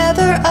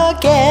together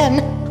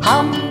again.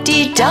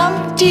 Humpty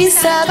Dumpty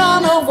sat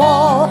on a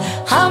wall.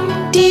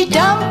 Humpty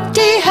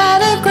Dumpty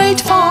had a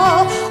great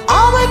fall.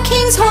 All the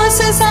king's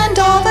horses and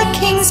all the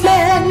king's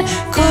men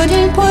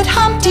couldn't put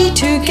Humpty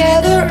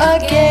together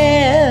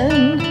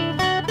again.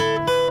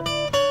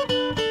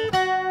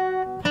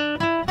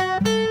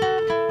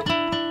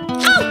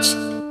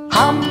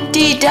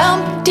 Humpty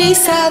Dumpty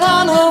sat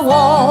on a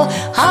wall.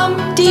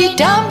 Humpty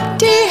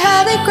Dumpty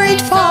had a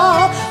great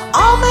fall.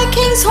 All the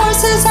king's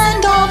horses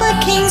and all the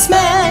king's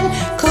men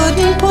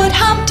couldn't put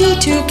Humpty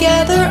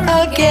together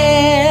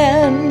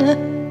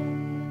again.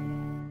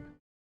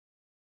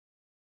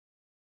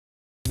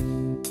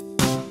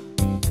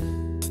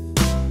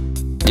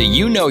 Do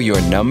you know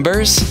your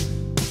numbers?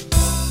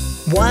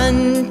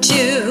 1,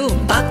 2,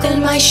 buckle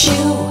my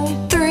shoe.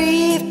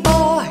 3,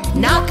 4,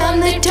 knock on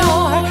the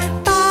door.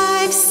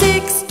 5,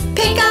 6,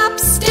 pick up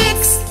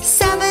sticks.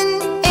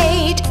 7,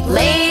 8,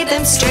 lay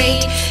them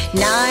straight.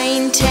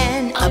 9,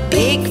 10, a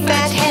big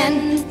fat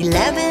hen.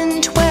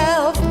 11,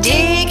 12,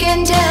 dig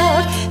and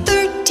delve.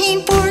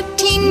 13,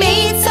 14,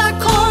 maids are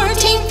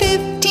courting.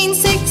 15,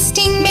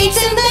 16, maids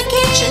in the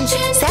kitchen.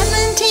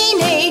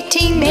 17,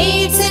 18,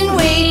 maids in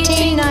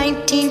waiting.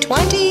 19,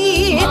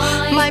 20,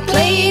 my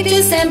plate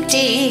is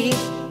empty.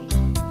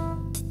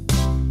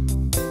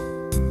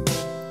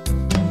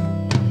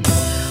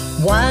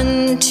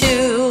 1,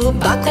 2,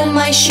 buckle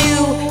my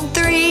shoe.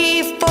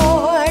 3,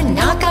 4,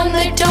 knock on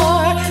the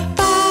door.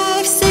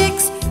 5,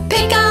 6,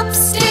 pick up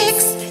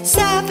sticks.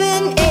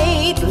 7,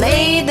 8,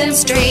 lay them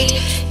straight.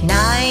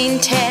 9,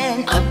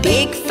 10, a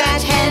big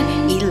fat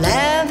hen.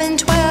 11,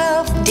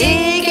 12,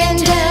 dig and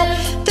delve.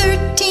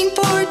 13,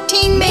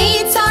 14,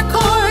 maids are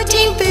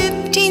courting.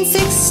 15,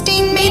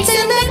 16, maids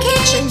in the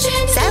kitchen.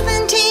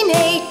 17,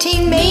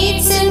 18,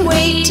 maids in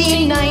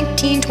waiting.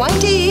 19,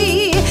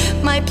 20,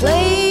 my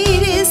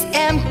plate is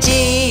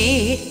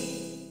empty.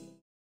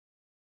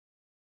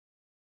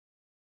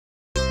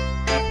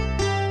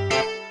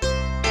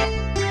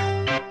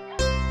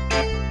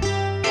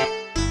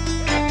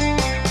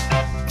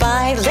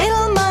 Five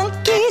little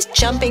monkeys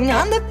jumping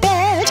on the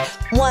bed.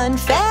 One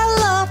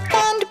fell off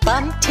and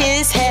bumped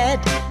his head.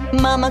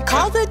 Mama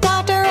called the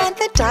doctor and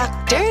the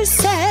doctor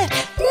said,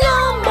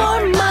 no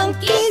more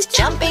monkeys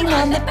jumping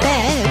on the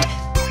bed.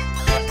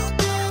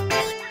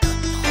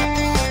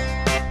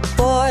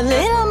 4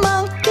 little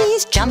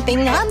monkeys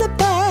jumping on the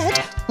bed.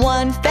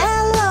 One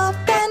fell off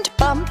and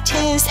bumped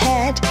his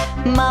head.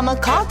 Mama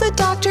called the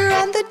doctor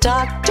and the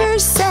doctor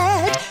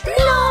said,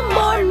 no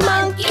more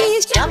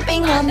monkeys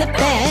jumping on the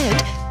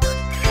bed.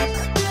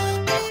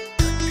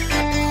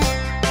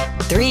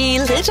 3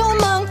 little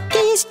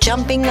monkeys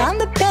jumping on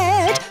the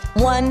bed.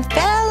 One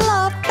fell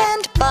off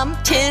and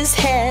bumped his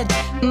head.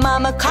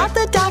 Mama called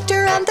the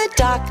doctor and the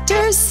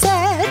doctor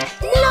said,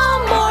 no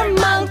more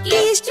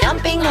monkeys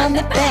jumping on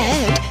the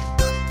bed.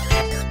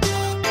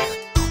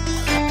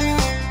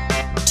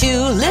 2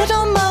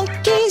 little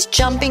monkeys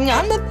jumping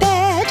on the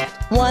bed.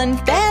 One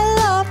fell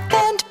off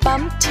and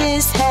bumped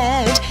his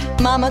head.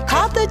 Mama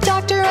called the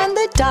doctor and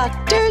the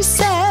doctor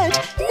said,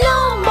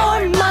 no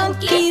more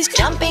monkeys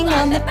jumping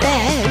on the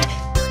bed.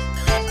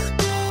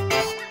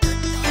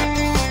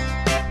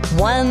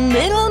 1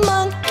 little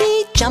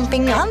monkey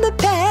jumping on the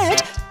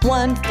bed.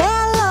 One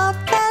fell off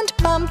and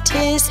bumped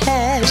his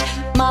head.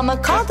 Mama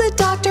called the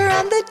doctor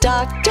and the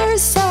doctor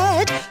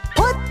said,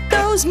 put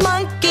those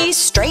monkeys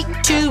straight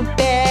to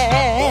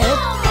bed.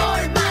 No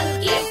more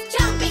monkeys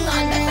jumping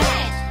on the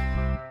bed.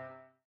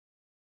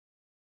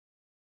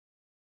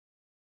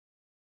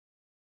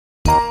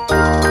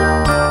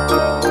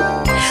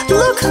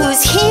 Look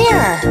who's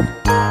here!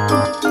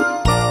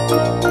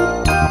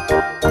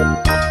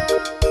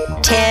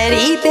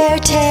 Teddy bear,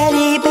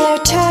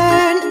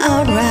 turn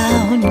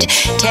around.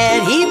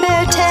 Teddy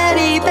bear,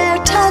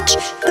 touch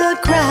the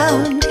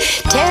ground.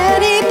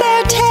 Teddy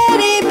bear,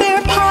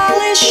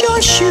 polish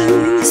your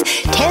shoes.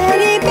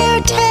 Teddy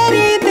bear,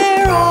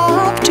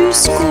 off to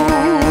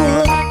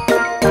school.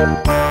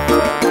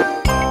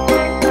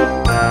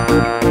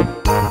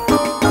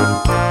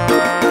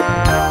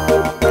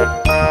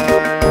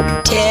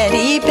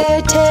 Teddy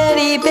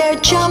bear,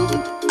 jump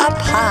up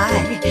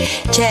high.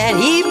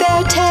 Teddy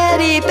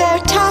bear,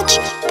 touch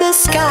the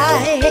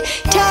sky.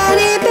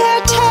 Teddy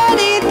bear,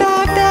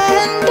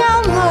 bend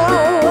down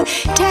low.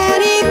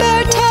 Teddy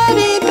bear,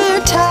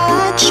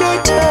 touch your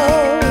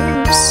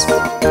toes.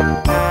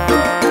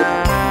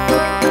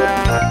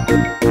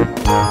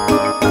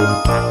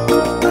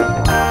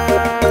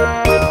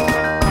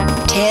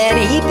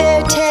 Teddy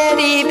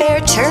bear,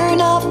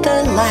 turn off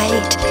the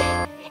light.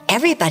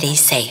 Everybody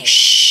say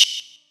shh.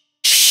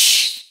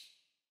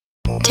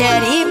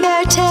 Teddy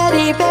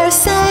bear,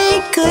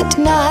 say good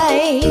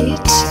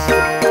night.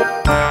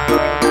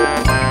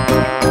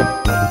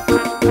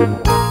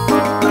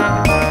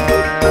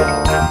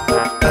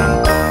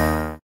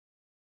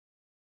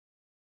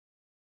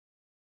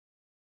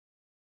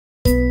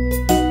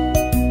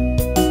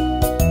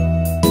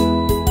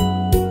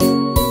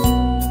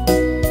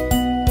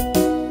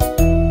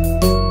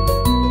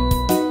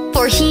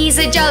 For he's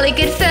a jolly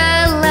good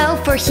fellow,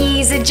 for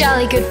he's a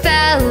jolly good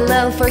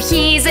fellow, for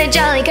he's a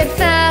jolly good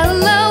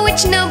fellow,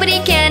 which nobody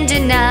can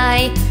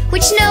deny,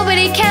 which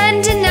nobody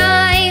can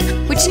deny,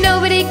 which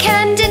nobody can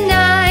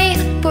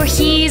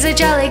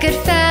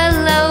good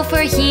fellow,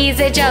 for he's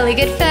a jolly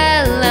good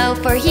fellow,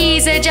 for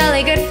he's a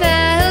jolly good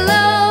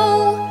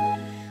fellow,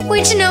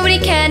 which nobody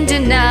can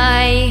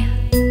deny.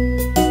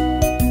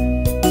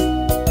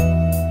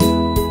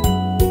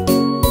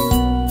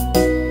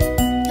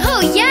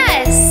 Oh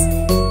yes!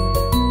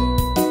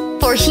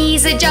 For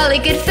he's a jolly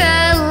good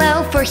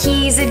fellow, for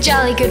he's a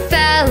jolly good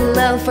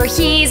fellow, for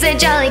he's a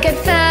jolly good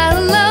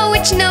fellow,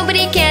 which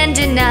nobody can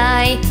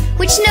deny,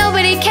 which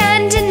nobody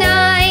can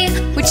deny,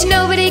 which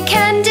nobody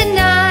can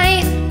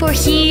deny. For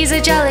he's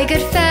a jolly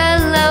good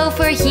fellow,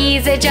 for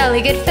he's a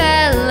jolly good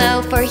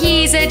fellow, for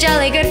he's a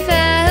jolly good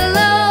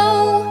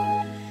fellow,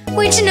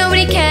 which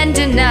nobody can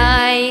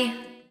deny.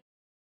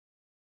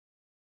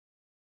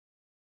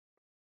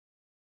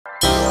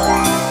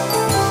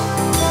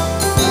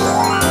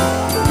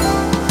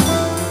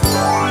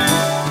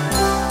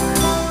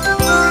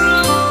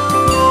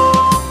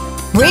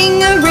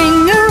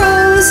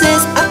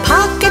 Ring-a-ring-a-roses, a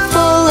pocket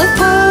full of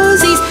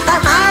posies, a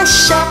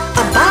hasha,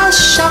 a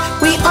basha,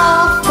 we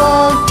all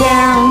fall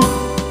down.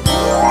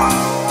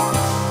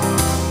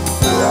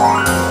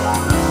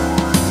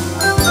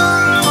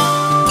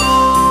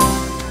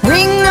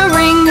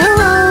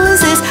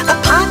 Ring-a-ring-a-roses, a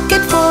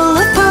pocket full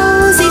of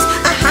posies,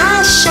 a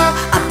hasha,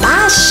 a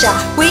basha,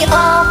 we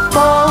all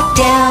fall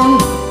down.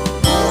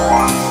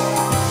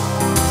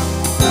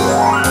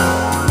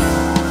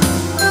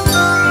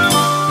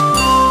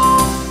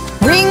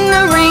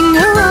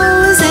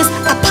 Ring-a-ring-a-roses,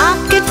 a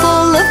pocket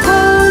full of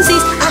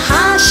posies, a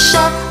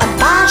hasha, a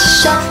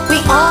basha, we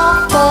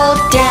all fall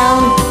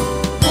down.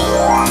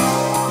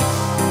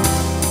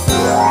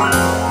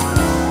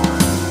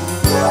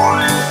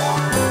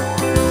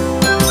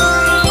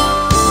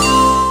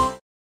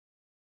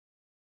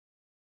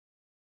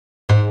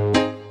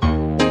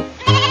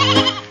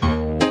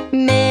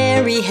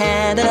 Mary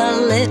had a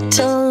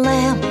little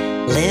lamb,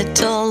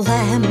 little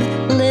lamb,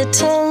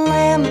 little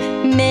lamb.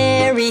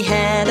 Mary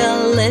had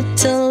a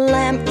little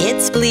lamb,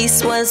 its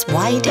fleece was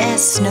white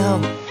as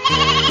snow.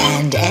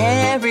 And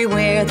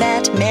everywhere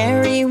that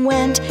Mary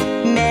went,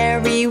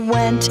 Mary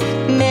went,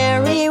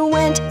 Mary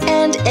went.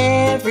 And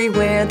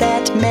everywhere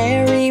that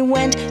Mary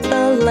went,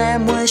 the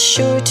lamb was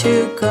sure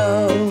to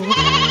go.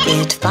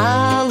 It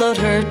followed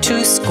her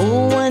to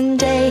school one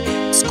day,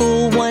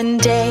 school one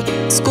day,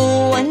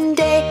 school one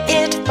day.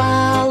 It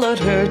followed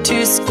her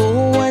to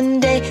school one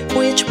day,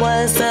 which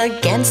was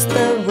against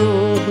the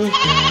rule.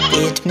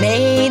 It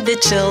made the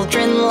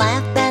children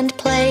laugh and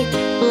play,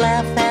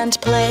 laugh and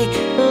play,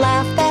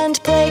 laugh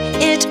and play.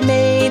 It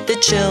made the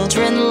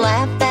children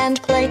laugh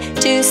and play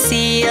to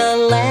see a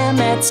lamb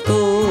at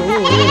school.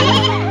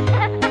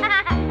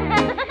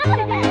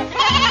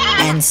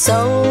 And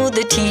so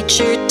the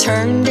teacher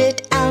turned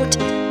it out,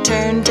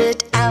 turned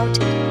it out,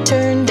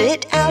 turned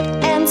it out.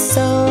 And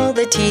so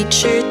the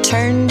teacher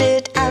turned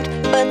it out,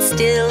 but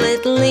still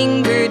it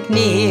lingered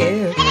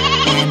near.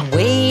 And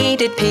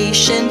waited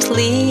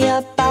patiently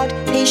about,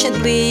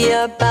 patiently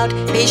about,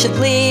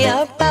 patiently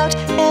about.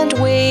 And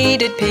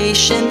waited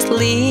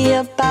patiently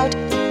about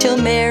till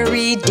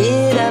Mary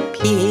did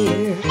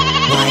appear.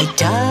 Why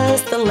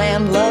does the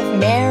lamb love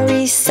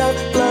Mary so,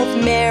 love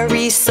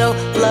Mary so,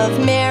 love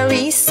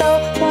Mary so?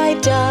 Why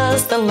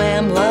does the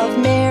lamb love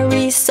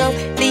Mary so?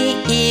 The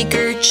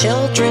eager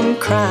children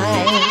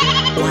cry.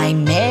 Why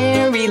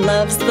Mary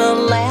loves the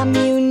lamb,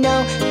 you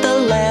know, the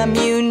lamb,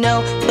 you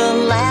know, the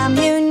lamb,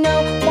 you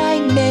know. Why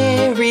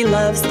Mary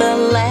loves the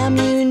lamb,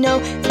 you know,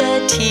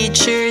 the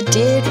teacher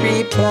did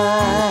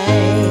reply.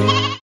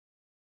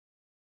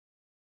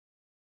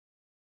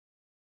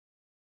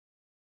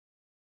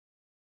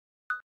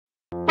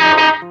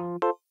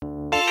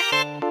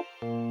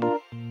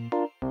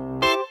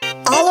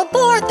 All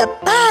aboard the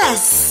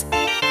bus!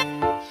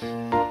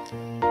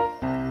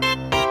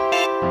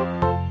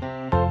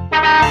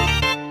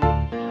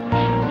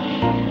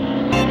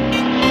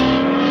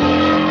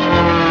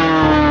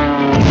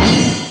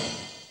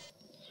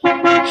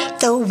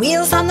 The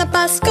wheels on the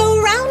bus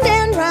go round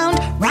and round,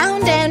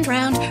 round and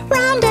round,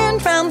 round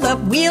and round. The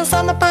wheels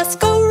on the bus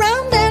go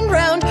round and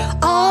round,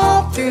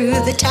 all through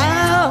the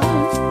town.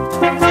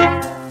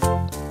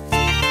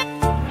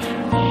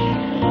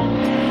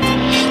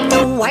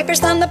 The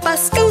wipers on the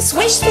bus go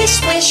swish, swish,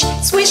 swish,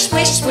 swish,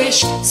 swish,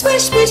 swish,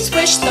 swish, swish,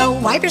 swish. The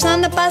wipers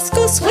on the bus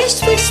go swish,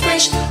 swish,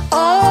 swish,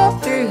 all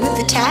through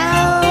the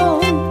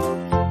town.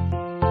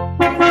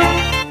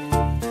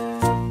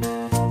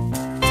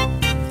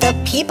 The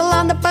people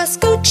on the bus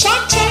go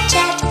chat, chat,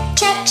 chat,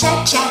 chat,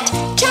 chat, chat,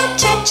 chat,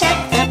 chat,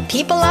 chat. The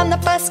people on the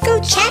bus go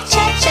chat,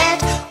 chat,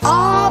 chat,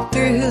 all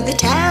through the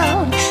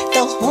town.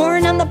 The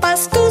horn on the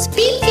bus goes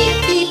beep,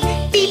 beep, beep,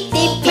 beep,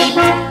 beep, beep,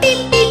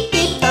 beep, beep,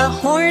 beep. The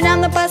horn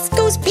on the bus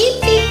goes beep,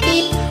 beep,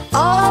 beep,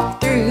 all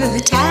through the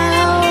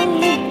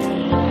town.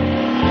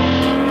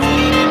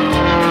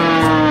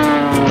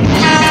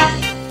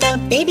 The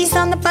babies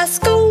on the bus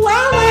go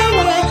wah, wah,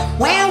 wah,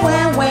 wah,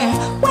 wah, wah,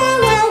 wah,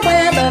 wah,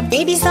 wah. The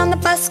babies on the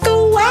bus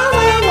go wah,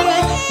 wah,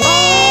 wah,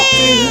 all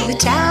through the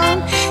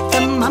town. The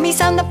mummies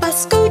mummy's on the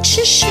bus, go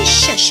shush, shush,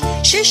 shush,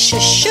 shush,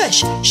 shush,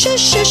 shush,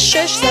 shush, shush,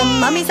 shush. The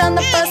mummy's on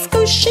the bus,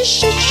 go shush,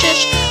 shush,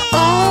 shush,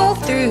 all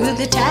through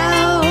the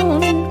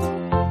town.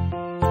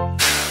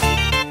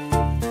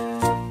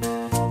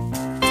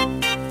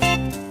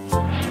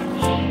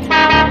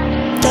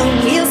 The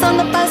wheels on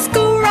the bus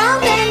go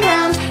round and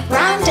round,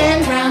 round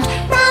and round,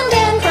 round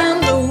and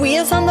round. The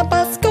wheels on the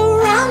bus go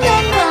round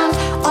and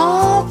round,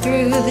 all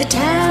through the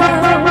town.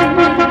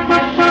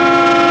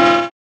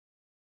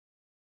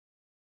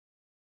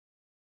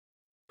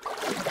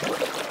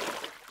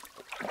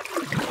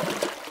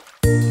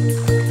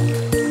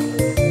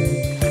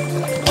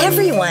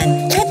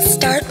 Everyone, let's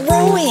start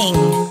rowing.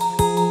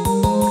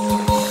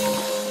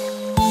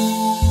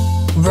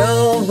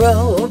 Row,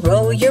 row,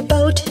 row your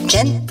boat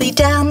gently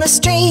down the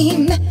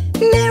stream.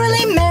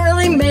 Merrily,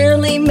 merrily,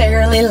 merrily,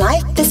 merrily,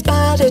 life is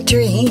but a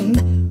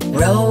dream.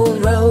 Row,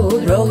 row,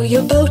 row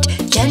your boat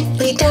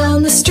gently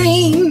down the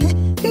stream.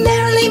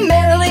 Merrily,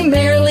 merrily,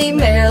 merrily,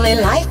 merrily,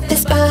 life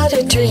is but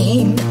a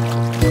dream.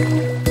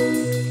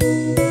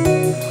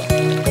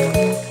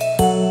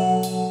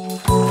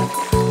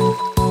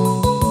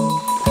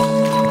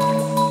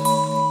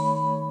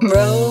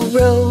 Row,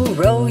 row,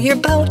 row your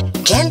boat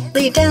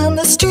gently down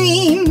the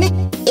stream.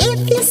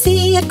 If you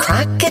see a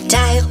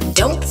crocodile,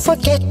 don't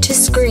forget to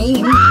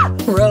scream.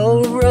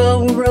 Row,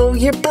 row, row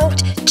your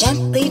boat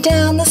gently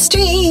down the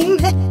stream.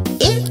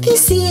 If you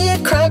see a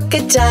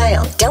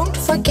crocodile, don't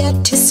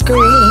forget to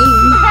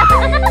scream.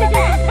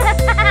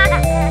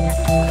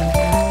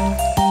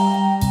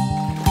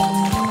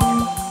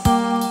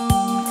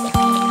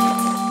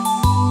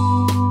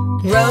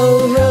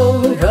 Row,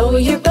 row, row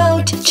your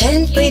boat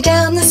gently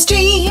down the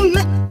stream.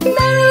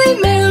 Merrily,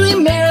 merrily,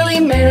 merrily,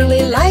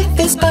 merrily, life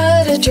is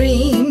but a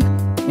dream.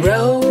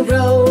 Row,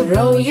 row,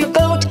 row your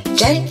boat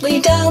gently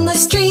down the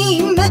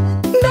stream.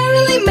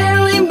 Merrily,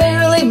 merrily,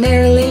 merrily,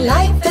 merrily,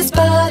 life is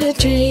but a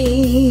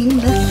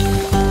dream.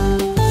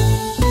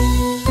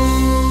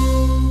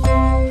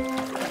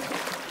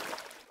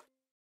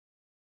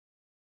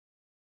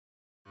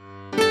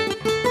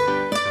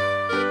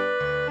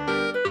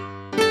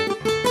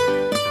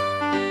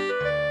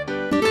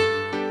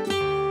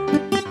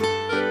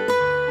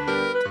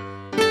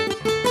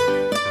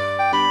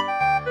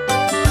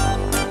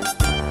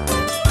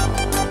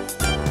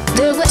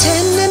 There were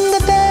 10 in the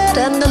bed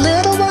and the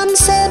little one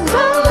said,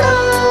 roll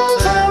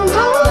over,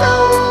 roll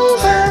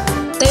over.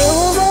 They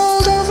all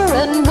rolled over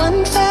and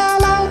one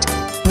fell out.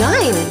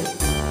 9,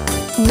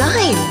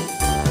 9.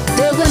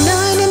 There were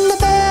 9 in the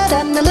bed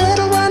and the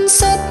little one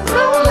said,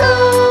 roll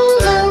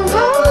over,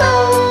 roll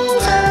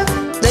over.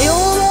 They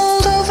all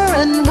rolled over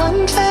and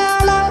one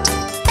fell out.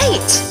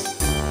 8,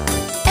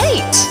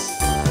 8.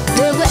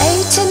 There were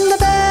 8 in the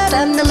bed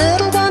and the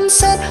little one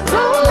said,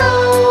 roll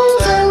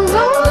over,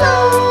 roll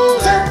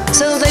over.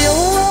 So they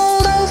all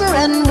rolled over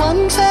and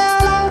one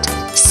fell out.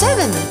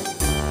 7,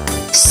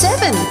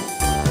 7.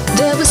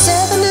 There were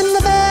 7 in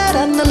the bed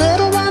and the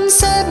little one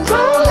said,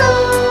 roll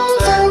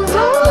over,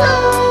 roll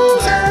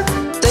over.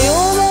 They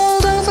all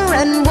rolled over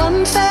and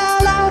one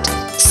fell out.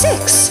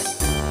 6,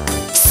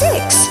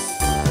 6.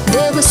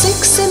 There were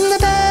 6 in the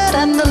bed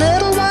and the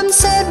little one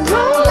said,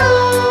 roll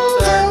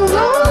over,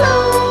 roll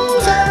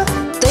over.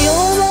 They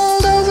all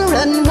rolled over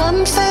and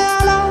one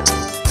fell out.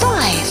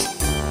 5,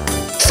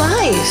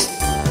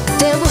 5.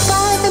 There were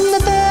 5 in the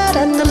bed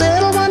and the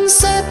little one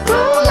said,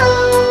 roll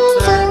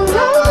over,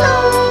 roll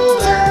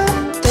over.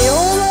 They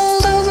all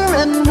rolled over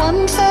and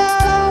one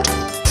fell out.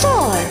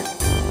 4,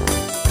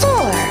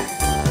 4.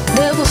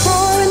 There were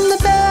 4 in the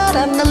bed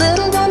and the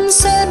little one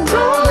said,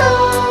 roll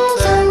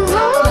over,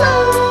 roll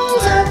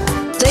over.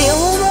 They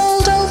all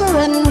rolled over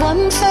and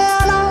one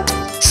fell out.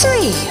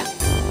 3,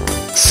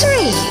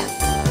 3.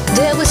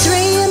 There were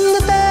 3 in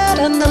the bed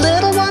and the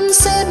little one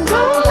said,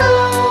 roll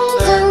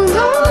over,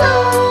 roll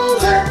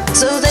over.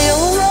 So they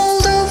all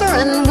rolled over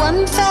and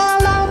one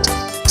fell out.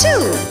 2,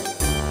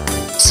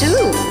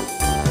 2.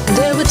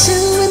 There were 2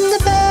 in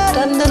the bed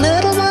and the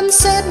little one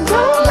said,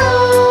 roll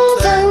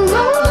over,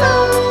 roll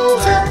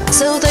over.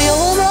 So they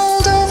all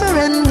rolled over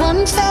and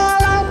one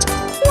fell out.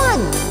 1,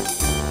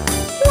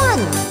 1.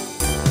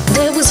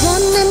 There was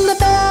 1 in the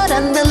bed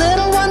and the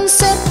little one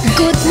said,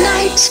 good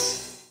night.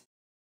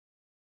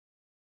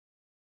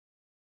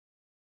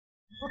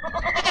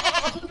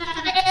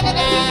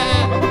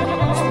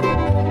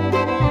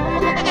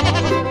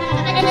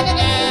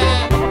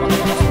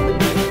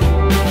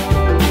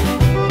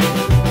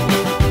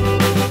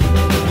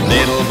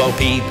 Little Bo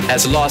Peep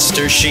has lost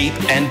her sheep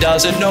and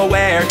doesn't know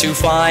where to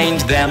find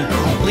them.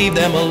 Leave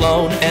them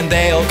alone and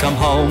they'll come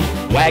home,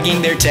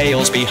 wagging their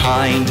tails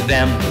behind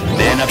them.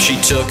 Then up she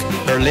took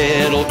her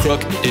little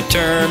crook,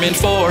 determined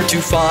for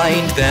to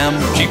find them.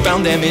 She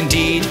found them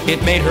indeed,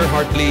 it made her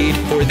heart bleed,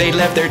 for they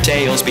left their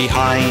tails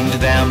behind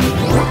them.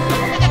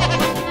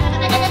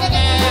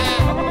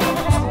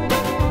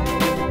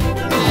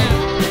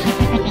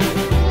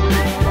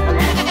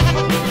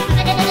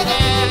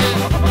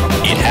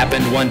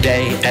 Happened one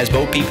day as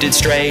Bo Peep did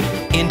stray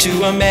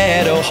into a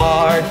meadow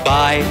hard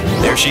by.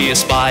 There she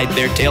espied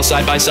their tails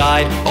side by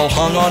side, all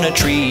hung on a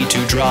tree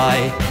to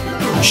dry.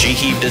 She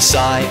heaved a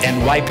sigh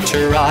and wiped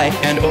her eye,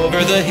 and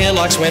over the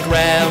hillocks went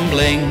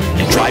rambling,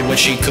 and tried what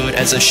she could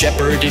as a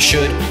shepherdess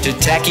should, to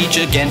tack each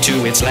again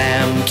to its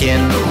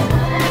lambkin.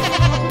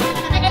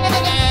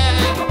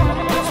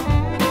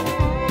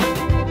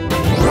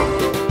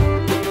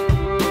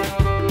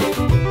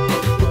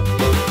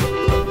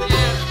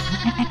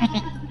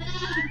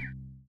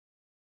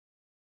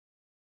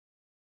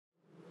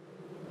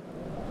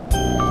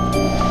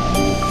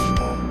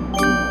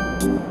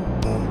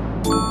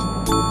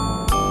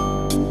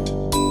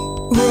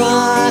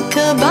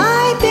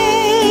 Rock-a-bye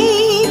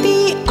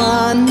baby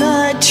on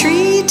the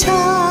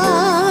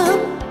treetop.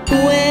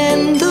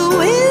 When the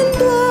wind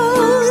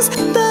blows,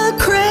 the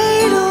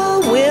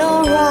cradle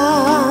will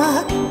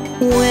rock.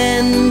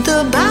 When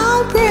the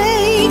bough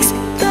breaks,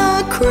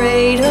 the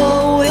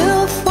cradle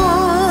will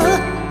fall,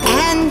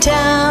 and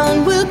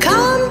down will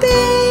come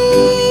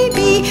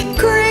baby,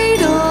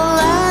 cradle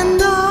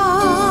and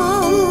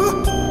all.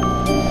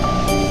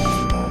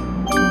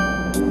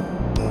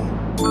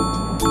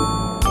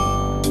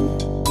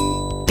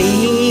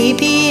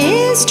 Baby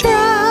is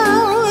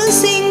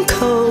drowsing,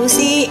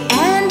 cozy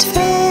and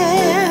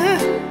fair.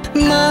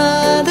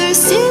 Mother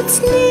sits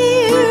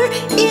near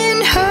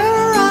in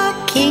her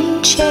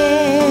rocking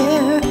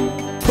chair.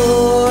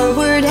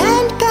 Forward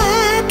and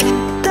back,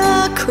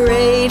 the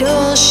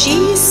cradle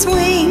she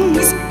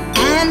swings,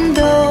 and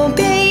though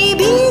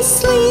baby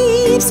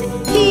sleeps,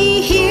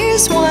 he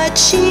hears what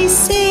she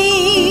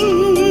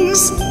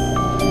sings.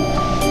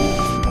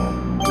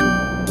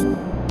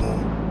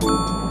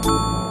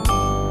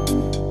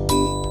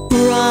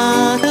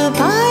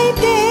 Rock-a-bye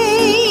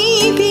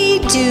baby,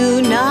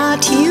 do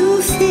not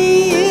you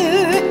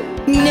fear.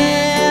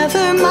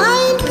 Never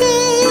mind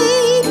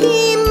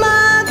baby,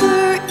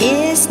 mother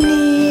is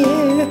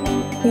near.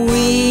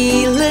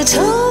 Wee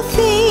little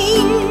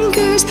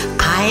fingers,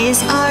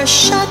 eyes are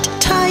shut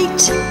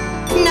tight.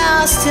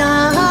 Now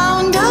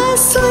sound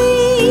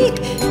asleep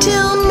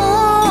till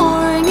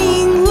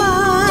morning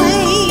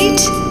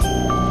light.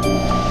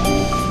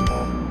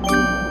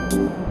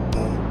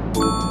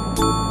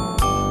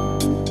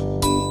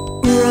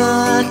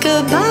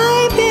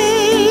 Rock-a-bye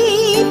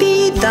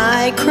baby,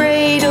 thy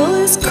cradle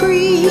is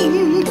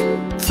green.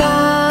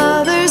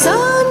 Father's a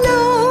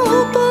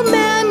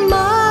nobleman,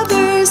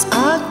 mother's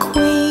a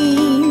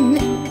queen,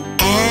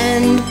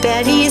 and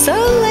Betty's a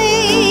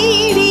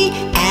lady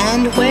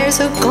and wears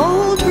a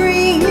gold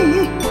ring,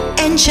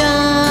 and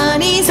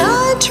Johnny's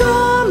a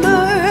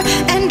drummer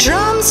and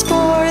drums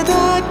for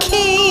the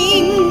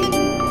king.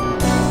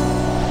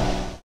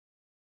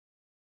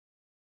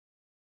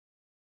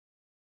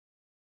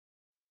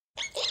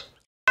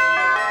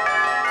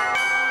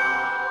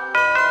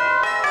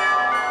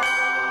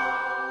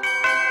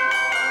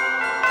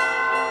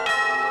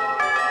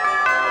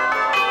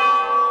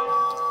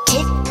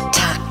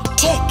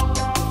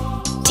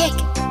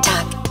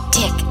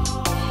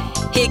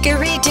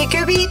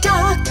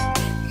 Hickory-dickory-dock,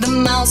 the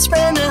mouse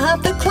ran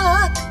up the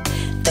clock.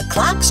 The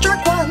clock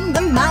struck one,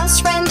 the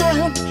mouse ran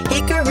down.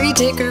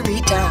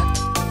 Hickory-dickory-dock,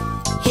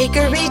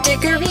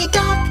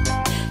 hickory-dickory-dock,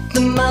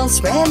 the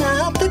mouse ran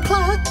up the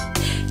clock.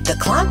 The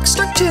clock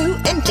struck two,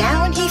 and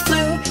down he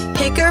flew.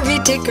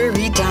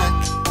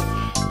 Hickory-dickory-dock,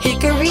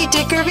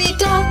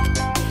 hickory-dickory-dock,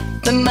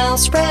 the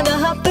mouse ran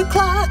up the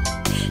clock.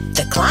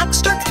 The clock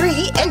struck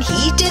three, and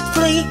he did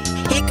flee.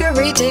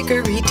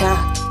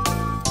 Hickory-dickory-dock.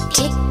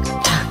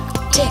 Tick-tock,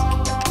 tick,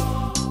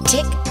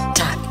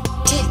 tick-tock,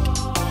 tick.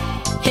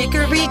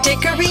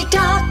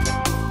 Hickory-dickory-dock,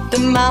 the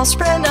mouse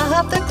ran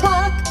up the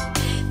clock.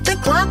 The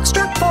clock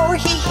struck four,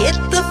 he hit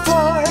the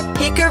floor.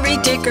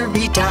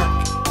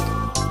 Hickory-dickory-dock,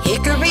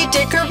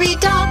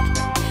 hickory-dickory-dock,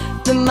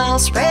 the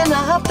mouse ran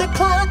up the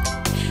clock.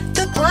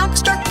 The clock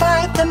struck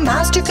five, the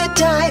mouse took a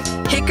dive.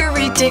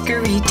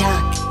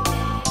 Hickory-dickory-dock,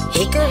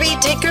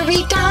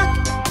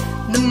 hickory-dickory-dock,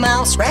 the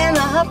mouse ran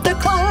up the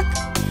clock.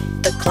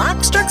 The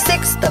clock struck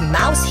six, the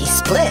mouse he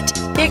split.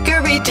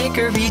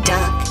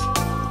 Hickory-dickory-dock.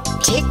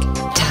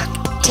 Tick-tock,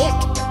 tick,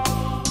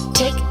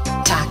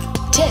 tick-tock,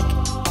 tick.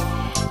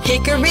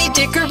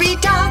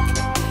 Hickory-dickory-dock,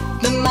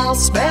 the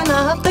mouse ran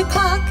up the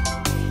clock.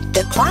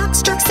 The clock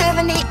struck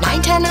 7, 8,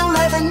 9, 10,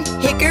 11.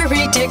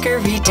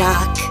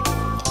 Hickory-dickory-dock,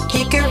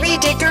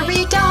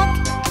 hickory-dickory-dock,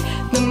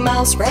 the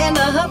mouse ran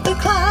up the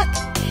clock.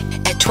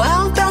 At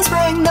 12 bells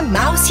rang, the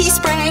mouse he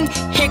sprang.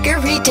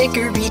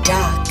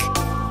 Hickory-dickory-dock,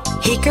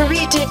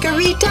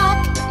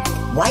 hickory-dickory-dock,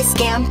 why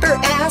scamper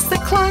as the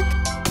clock?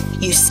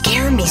 You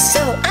scare me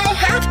so, I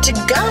have to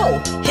go.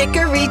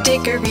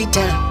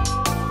 Hickory-dickory-dock.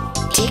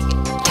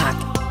 Tick-tock,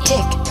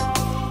 tick,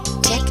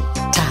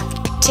 tick-tock,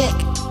 tick.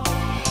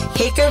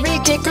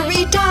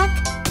 Hickory-dickory-dock,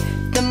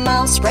 the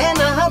mouse ran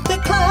up the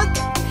clock.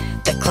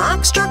 The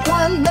clock struck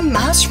one, the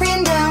mouse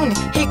ran down.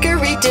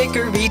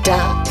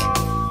 Hickory-dickory-dock.